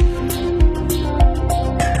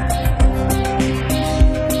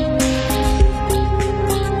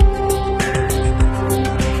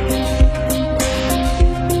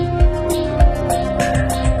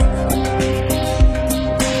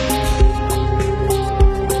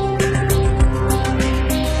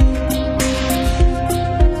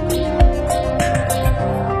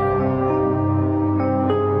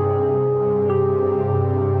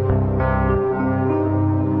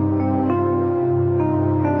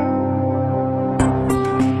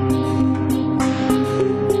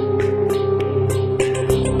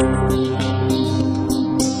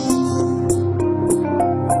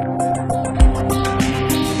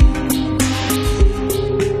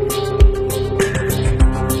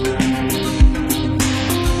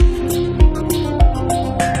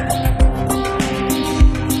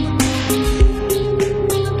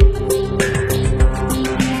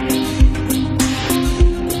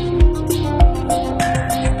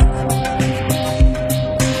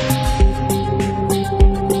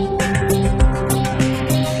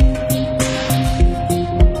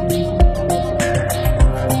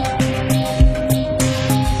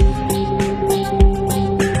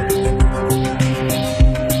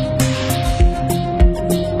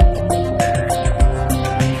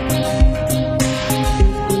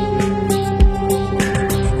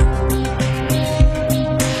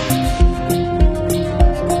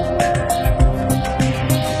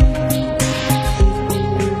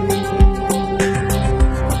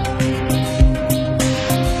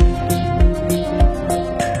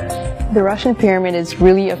 The Russian pyramid is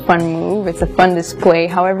really a fun move. It's a fun display.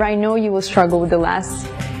 However, I know you will struggle with the last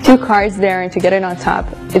 2 cards there, and to get it on top,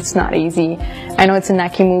 it's not easy. I know it's a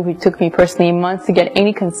knacky move. It took me personally months to get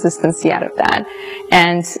any consistency out of that.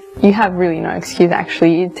 And you have really no excuse,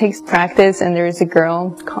 actually. It takes practice, and there is a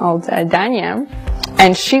girl called Danya,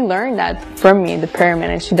 and she learned that from me, the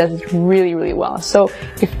pyramid, and she does it really, really well. So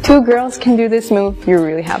if 2 girls can do this move, you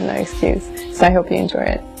really have no excuse. So I hope you enjoy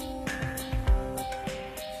it.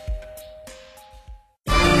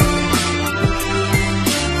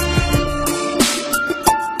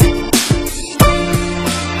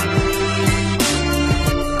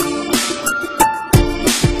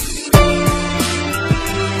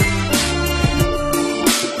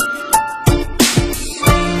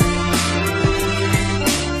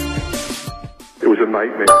 It was a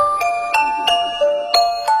nightmare.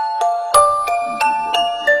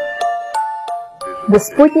 The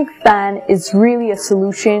Sputnik fan is really a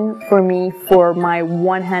solution for me for my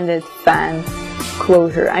one-handed fan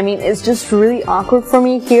closure. I mean, it's just really awkward for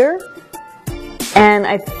me here, and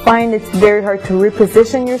I find it's very hard to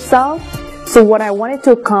reposition yourself. So what I wanted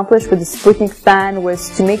to accomplish with the Sputnik fan was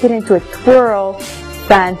to make it into a twirl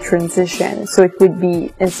fan transition, so it would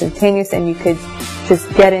be instantaneous and you could just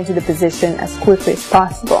get into the position as quickly as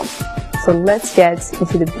possible. So let's get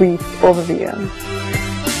into the brief overview.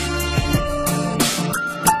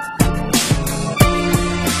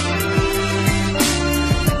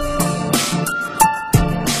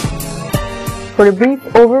 For the brief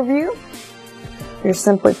overview, you're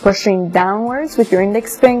simply pushing downwards with your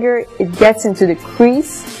index finger, it gets into the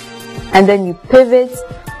crease, and then you pivot,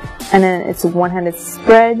 and then it's a one-handed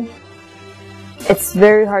spread. It's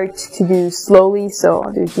very hard to do slowly, so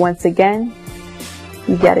I'll do it once again.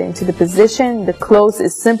 You get it into the position. The close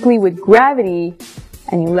is simply with gravity,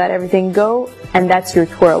 and you let everything go, and that's your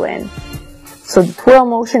twirl in. So the twirl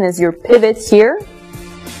motion is your pivot here,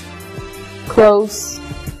 close,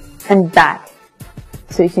 and back.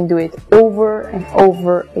 So you can do it over and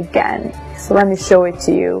over again. So let me show it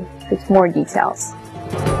to you with more details.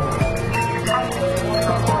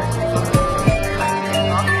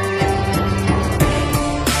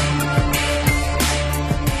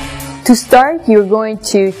 To start, you're going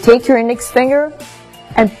to take your index finger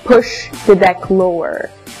and push the deck lower.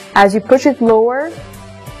 As you push it lower,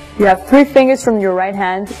 you have 3 fingers from your right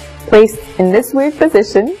hand placed in this weird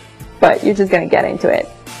position, but you're just going to get into it.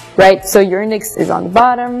 Right, so your index is on the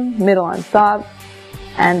bottom, middle on top,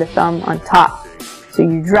 and the thumb on top. So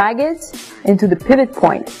you drag it into the pivot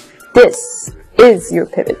point. This is your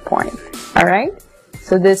pivot point, alright?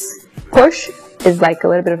 So this push is like a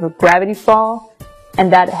little bit of a gravity fall,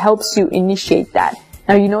 and that helps you initiate that.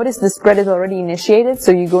 Now you notice the spread is already initiated,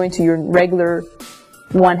 so you go into your regular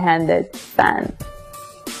one-handed fan.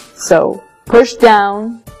 So push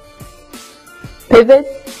down, pivot,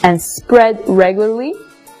 and spread regularly.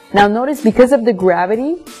 Now notice, because of the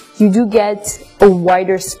gravity, you do get a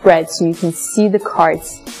wider spread so you can see the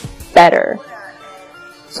cards better.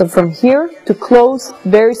 So from here to close,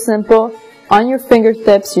 very simple. On your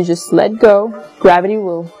fingertips, you just let go. Gravity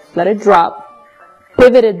will let it drop.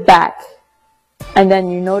 Pivot it back. And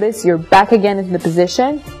then you notice you're back again into the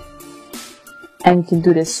position. And you can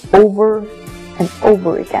do this over and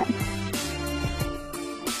over again.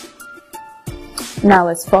 Now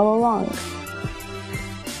let's follow along.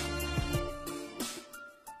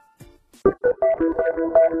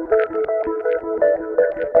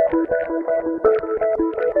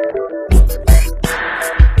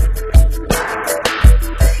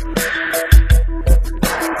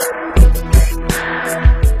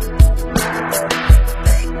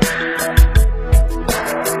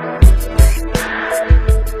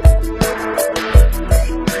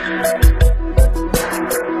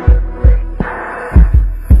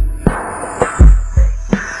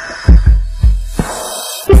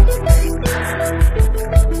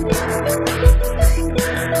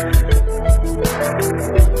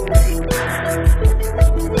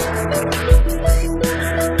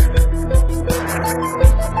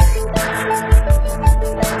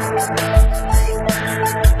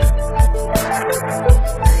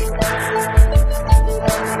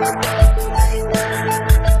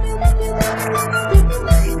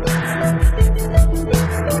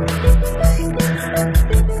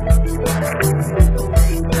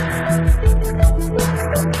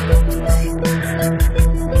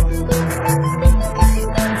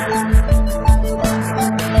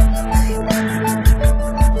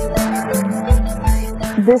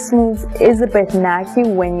 This move is a bit knacky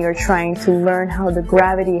when you're trying to learn how the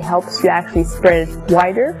gravity helps you actually spread it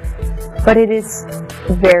wider, but it is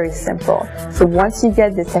very simple. So once you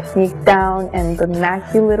get the technique down and the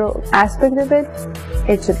knacky little aspect of it,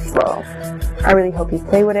 it should flow. I really hope you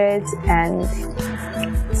play with it, and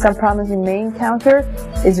some problems you may encounter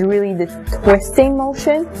is really the twisting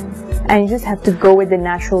motion, and you just have to go with the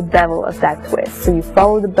natural bevel of that twist. So you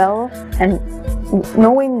follow the bevel, and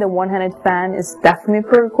knowing the one-handed fan is definitely a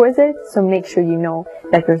prerequisite, so make sure you know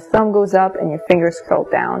that your thumb goes up and your fingers curl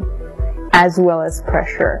down, as well as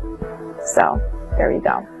pressure. So, there you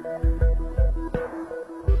go.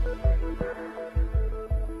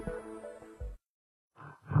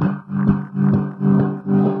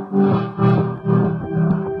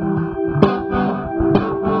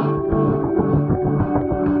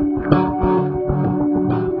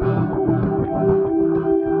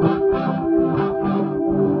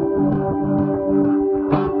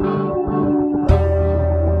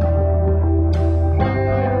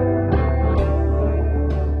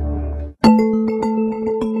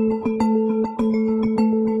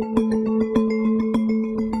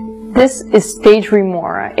 This is stage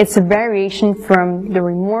remora. It's a variation from the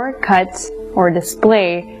remora cut or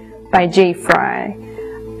display by J. Fry.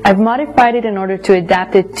 I've modified it in order to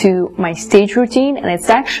adapt it to my stage routine, and it's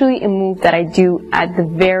actually a move that I do at the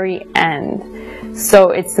very end. So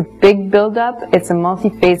it's a big build-up, it's a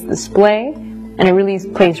multi-phase display, and it really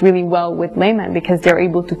plays really well with laymen because they're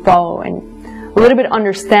able to follow and a little bit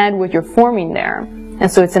understand what you're forming there. And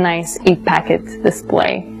so it's a nice 8-packet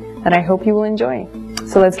display that I hope you will enjoy.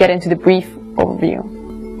 So let's get into the brief overview.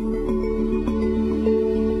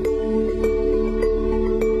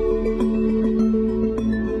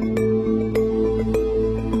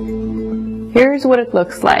 Here's what it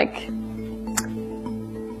looks like.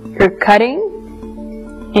 You're cutting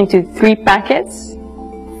into 3 packets,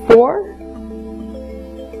 4,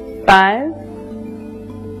 5,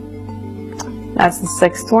 that's the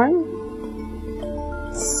 6th one,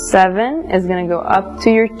 7 is going to go up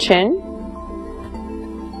to your chin,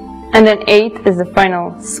 and then 8 is the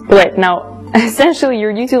final split. Now, essentially, you're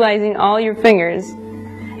utilizing all your fingers,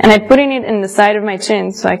 and I'm putting it in the side of my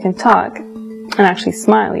chin so I can talk, and actually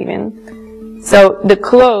smile even. So the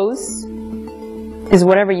close is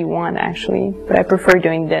whatever you want, actually, but I prefer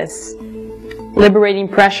doing this, liberating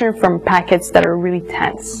pressure from packets that are really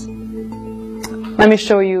tense. Let me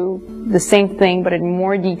show you the same thing, but in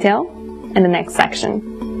more detail in the next section.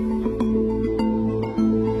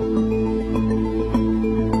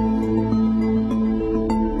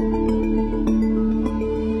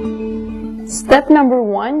 Step number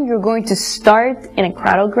 1, you're going to start in a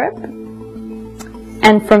cradle grip,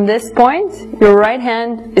 and from this point, your right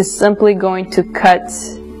hand is simply going to cut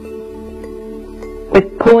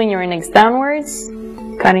with pulling your index downwards,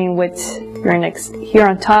 cutting with your index here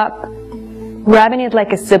on top, grabbing it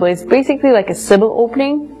like a sibyl. It's basically like a sibyl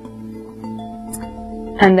opening,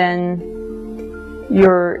 and then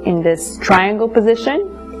you're in this triangle position.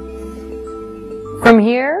 From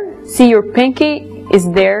here, see your pinky is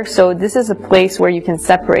there, so this is a place where you can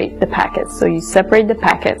separate the packets. So you separate the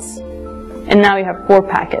packets, and now you have 4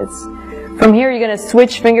 packets. From here, you're going to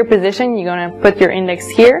switch finger position. You're going to put your index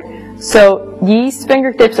here. So these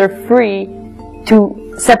fingertips are free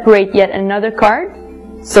to separate yet another card.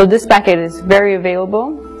 So this packet is very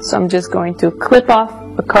available. So I'm just going to clip off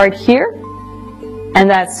a card here, and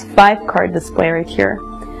that's 5-card display right here.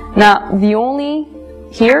 Now,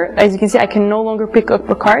 here, as you can see, I can no longer pick up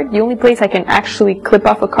a card. The only place I can actually clip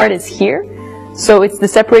off a card is here. So it's the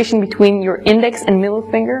separation between your index and middle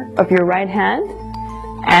finger of your right hand.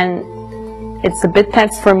 And it's a bit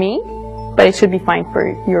tense for me, but it should be fine for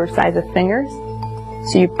your size of fingers.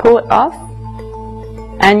 So you pull it off,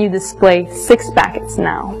 and you display 6 packets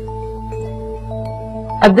now.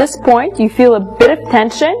 At this point, you feel a bit of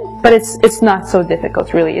tension, but it's not so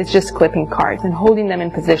difficult really. It's just clipping cards and holding them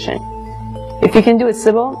in position. If you can do a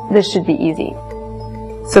sibyl, this should be easy.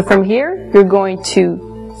 So from here, you're going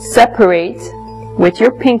to separate with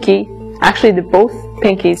your pinky. Actually, both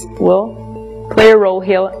pinkies will play a role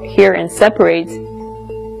here and separate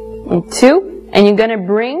in 2. And you're going to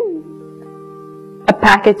bring a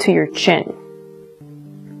packet to your chin.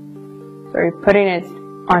 So you're putting it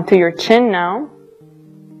onto your chin now.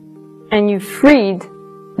 And you freed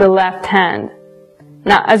the left hand.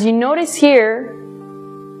 Now, as you notice here,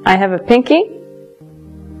 I have a pinky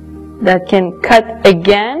that can cut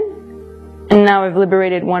again, and now I've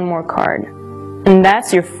liberated 1 more card. And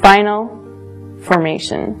that's your final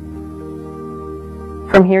formation.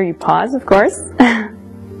 From here you pause, of course,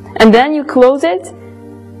 and then you close it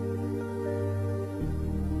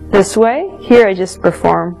this way. Here I just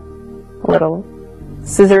perform a little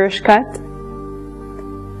scissorish cut.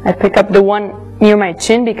 I pick up the one near my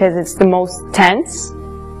chin because it's the most tense.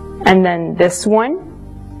 And then this one,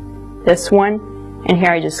 and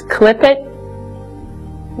here I just clip it,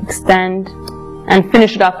 extend, and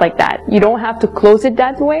finish it off like that. You don't have to close it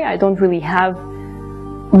that way. I don't really have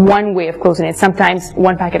one way of closing it. Sometimes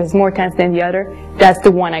one packet is more tense than the other. That's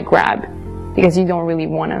the one I grab because you don't really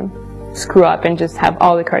want to screw up and just have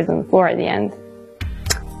all the cards on the floor at the end.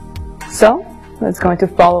 So let's go into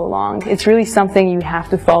follow along. It's really something you have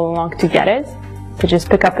to follow along to get it. So just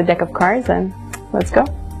pick up a deck of cards and let's go.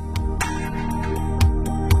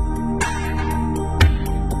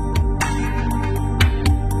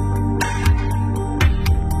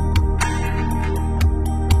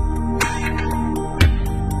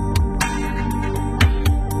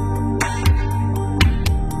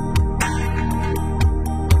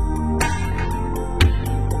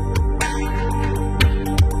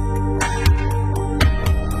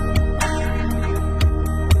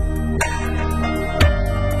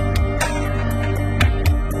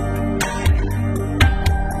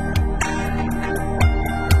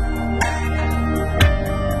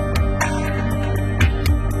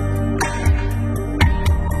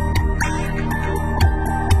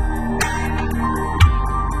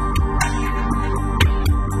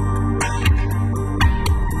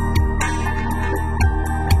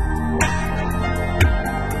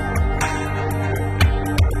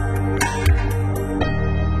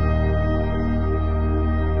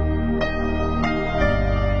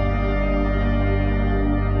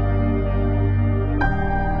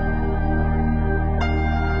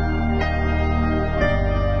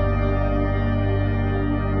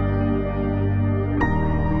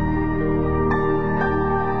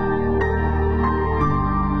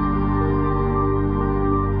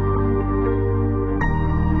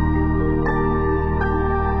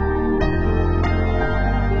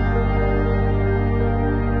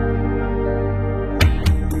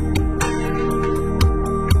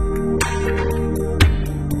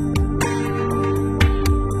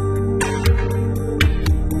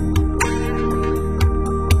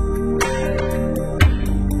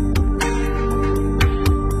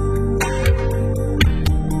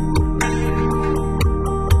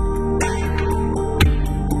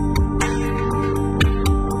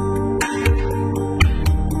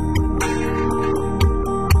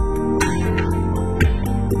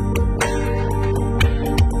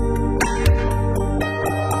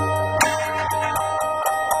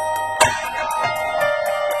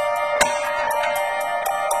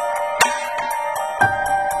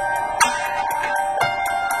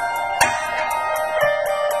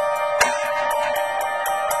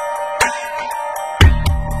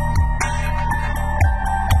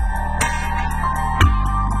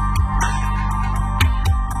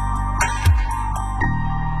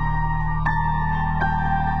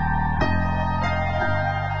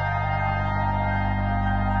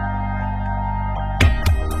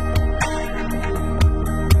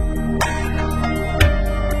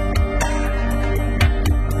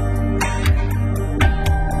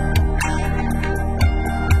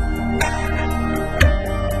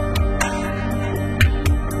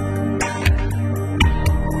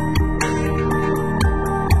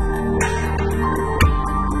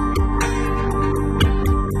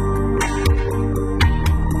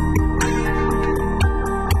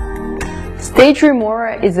 Stage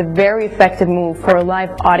remora is a very effective move for a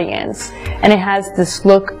live audience, and it has this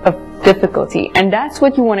look of difficulty, and that's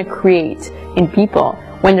what you want to create in people.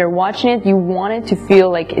 When they're watching it, you want it to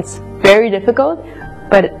feel like it's very difficult,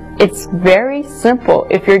 but it's very simple.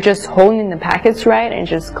 If you're just holding the packets right and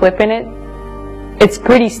just clipping it, it's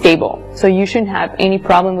pretty stable. So you shouldn't have any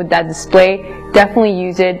problem with that display. Definitely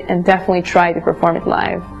use it and definitely try to perform it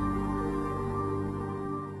live.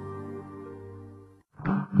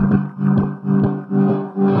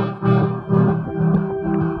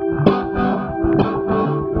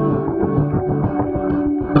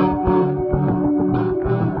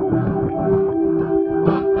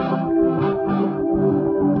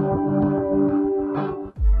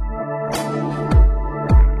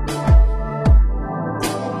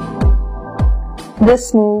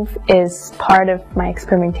 This move is part of my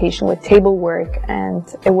experimentation with table work, and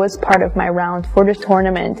it was part of my round for the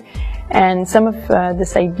tournament. And some of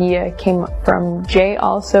this idea came from Jay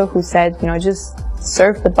also, who said, you know, just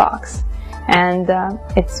serve the box. And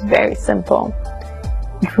it's very simple.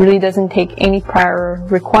 It really doesn't take any prior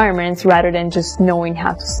requirements rather than just knowing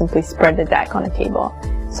how to simply spread the deck on a table.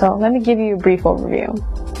 So let me give you a brief overview.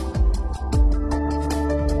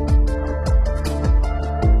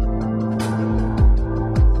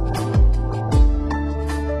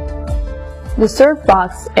 The serve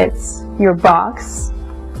box, it's your box.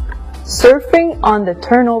 surfing on the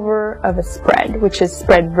turnover of a spread, which is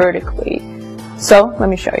spread vertically. So let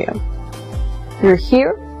me show you. You're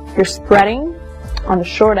here, you're spreading on the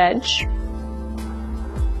short edge.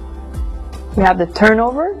 You have the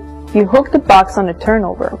turnover, you hook the box on the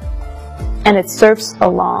turnover, and it surfs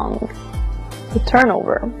along the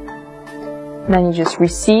turnover. And then you just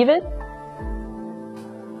receive it,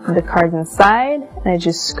 the card's inside, and it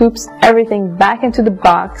just scoops everything back into the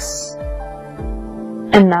box.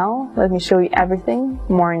 And now, let me show you everything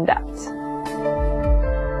more in depth.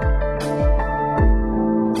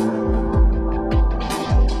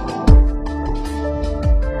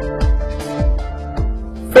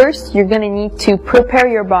 First, you're going to need to prepare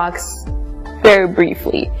your box very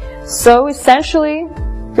briefly. So essentially,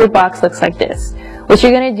 your box looks like this. What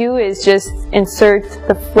you're going to do is just insert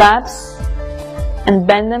the flaps and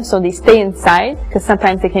bend them so they stay inside, because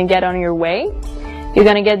sometimes they can get on your way. You're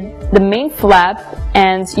going to get the main flap,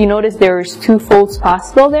 and you notice there's 2 folds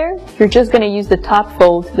possible there. You're just going to use the top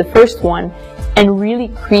fold, the first one, and really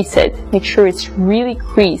crease it. Make sure it's really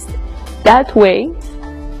creased. That way,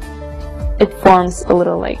 it forms a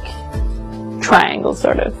little like triangle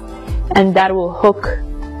sort of, and that will hook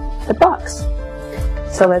the box.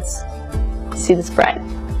 So let's see the spread.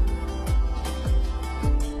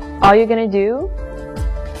 All you're going to do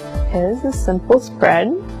is a simple spread.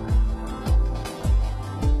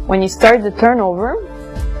 When you start the turnover,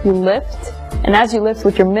 you lift, and as you lift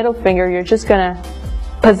with your middle finger, you're just going to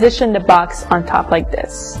position the box on top like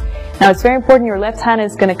this. Now it's very important your left hand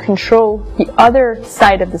is going to control the other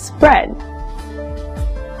side of the spread,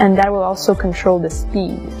 and that will also control the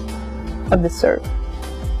speed of the serve.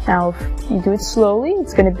 Now if you do it slowly,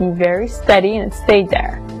 it's going to be very steady and it stays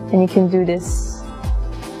there. And you can do this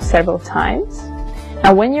several times.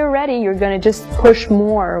 Now when you're ready, you're going to just push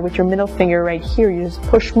more with your middle finger right here. You just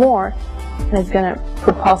push more and it's going to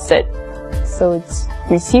propulse it. So it's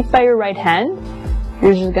received by your right hand.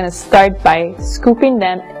 You're just going to start by scooping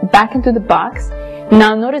them back into the box.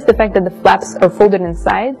 Now notice the fact that the flaps are folded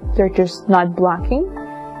inside. They're just not blocking.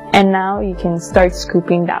 And now you can start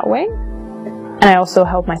scooping that way. And I also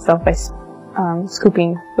help myself by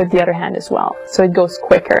scooping with the other hand as well. So it goes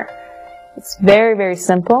quicker. It's very, very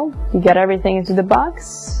simple. You get everything into the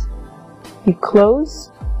box, you close,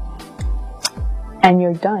 and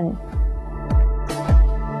you're done.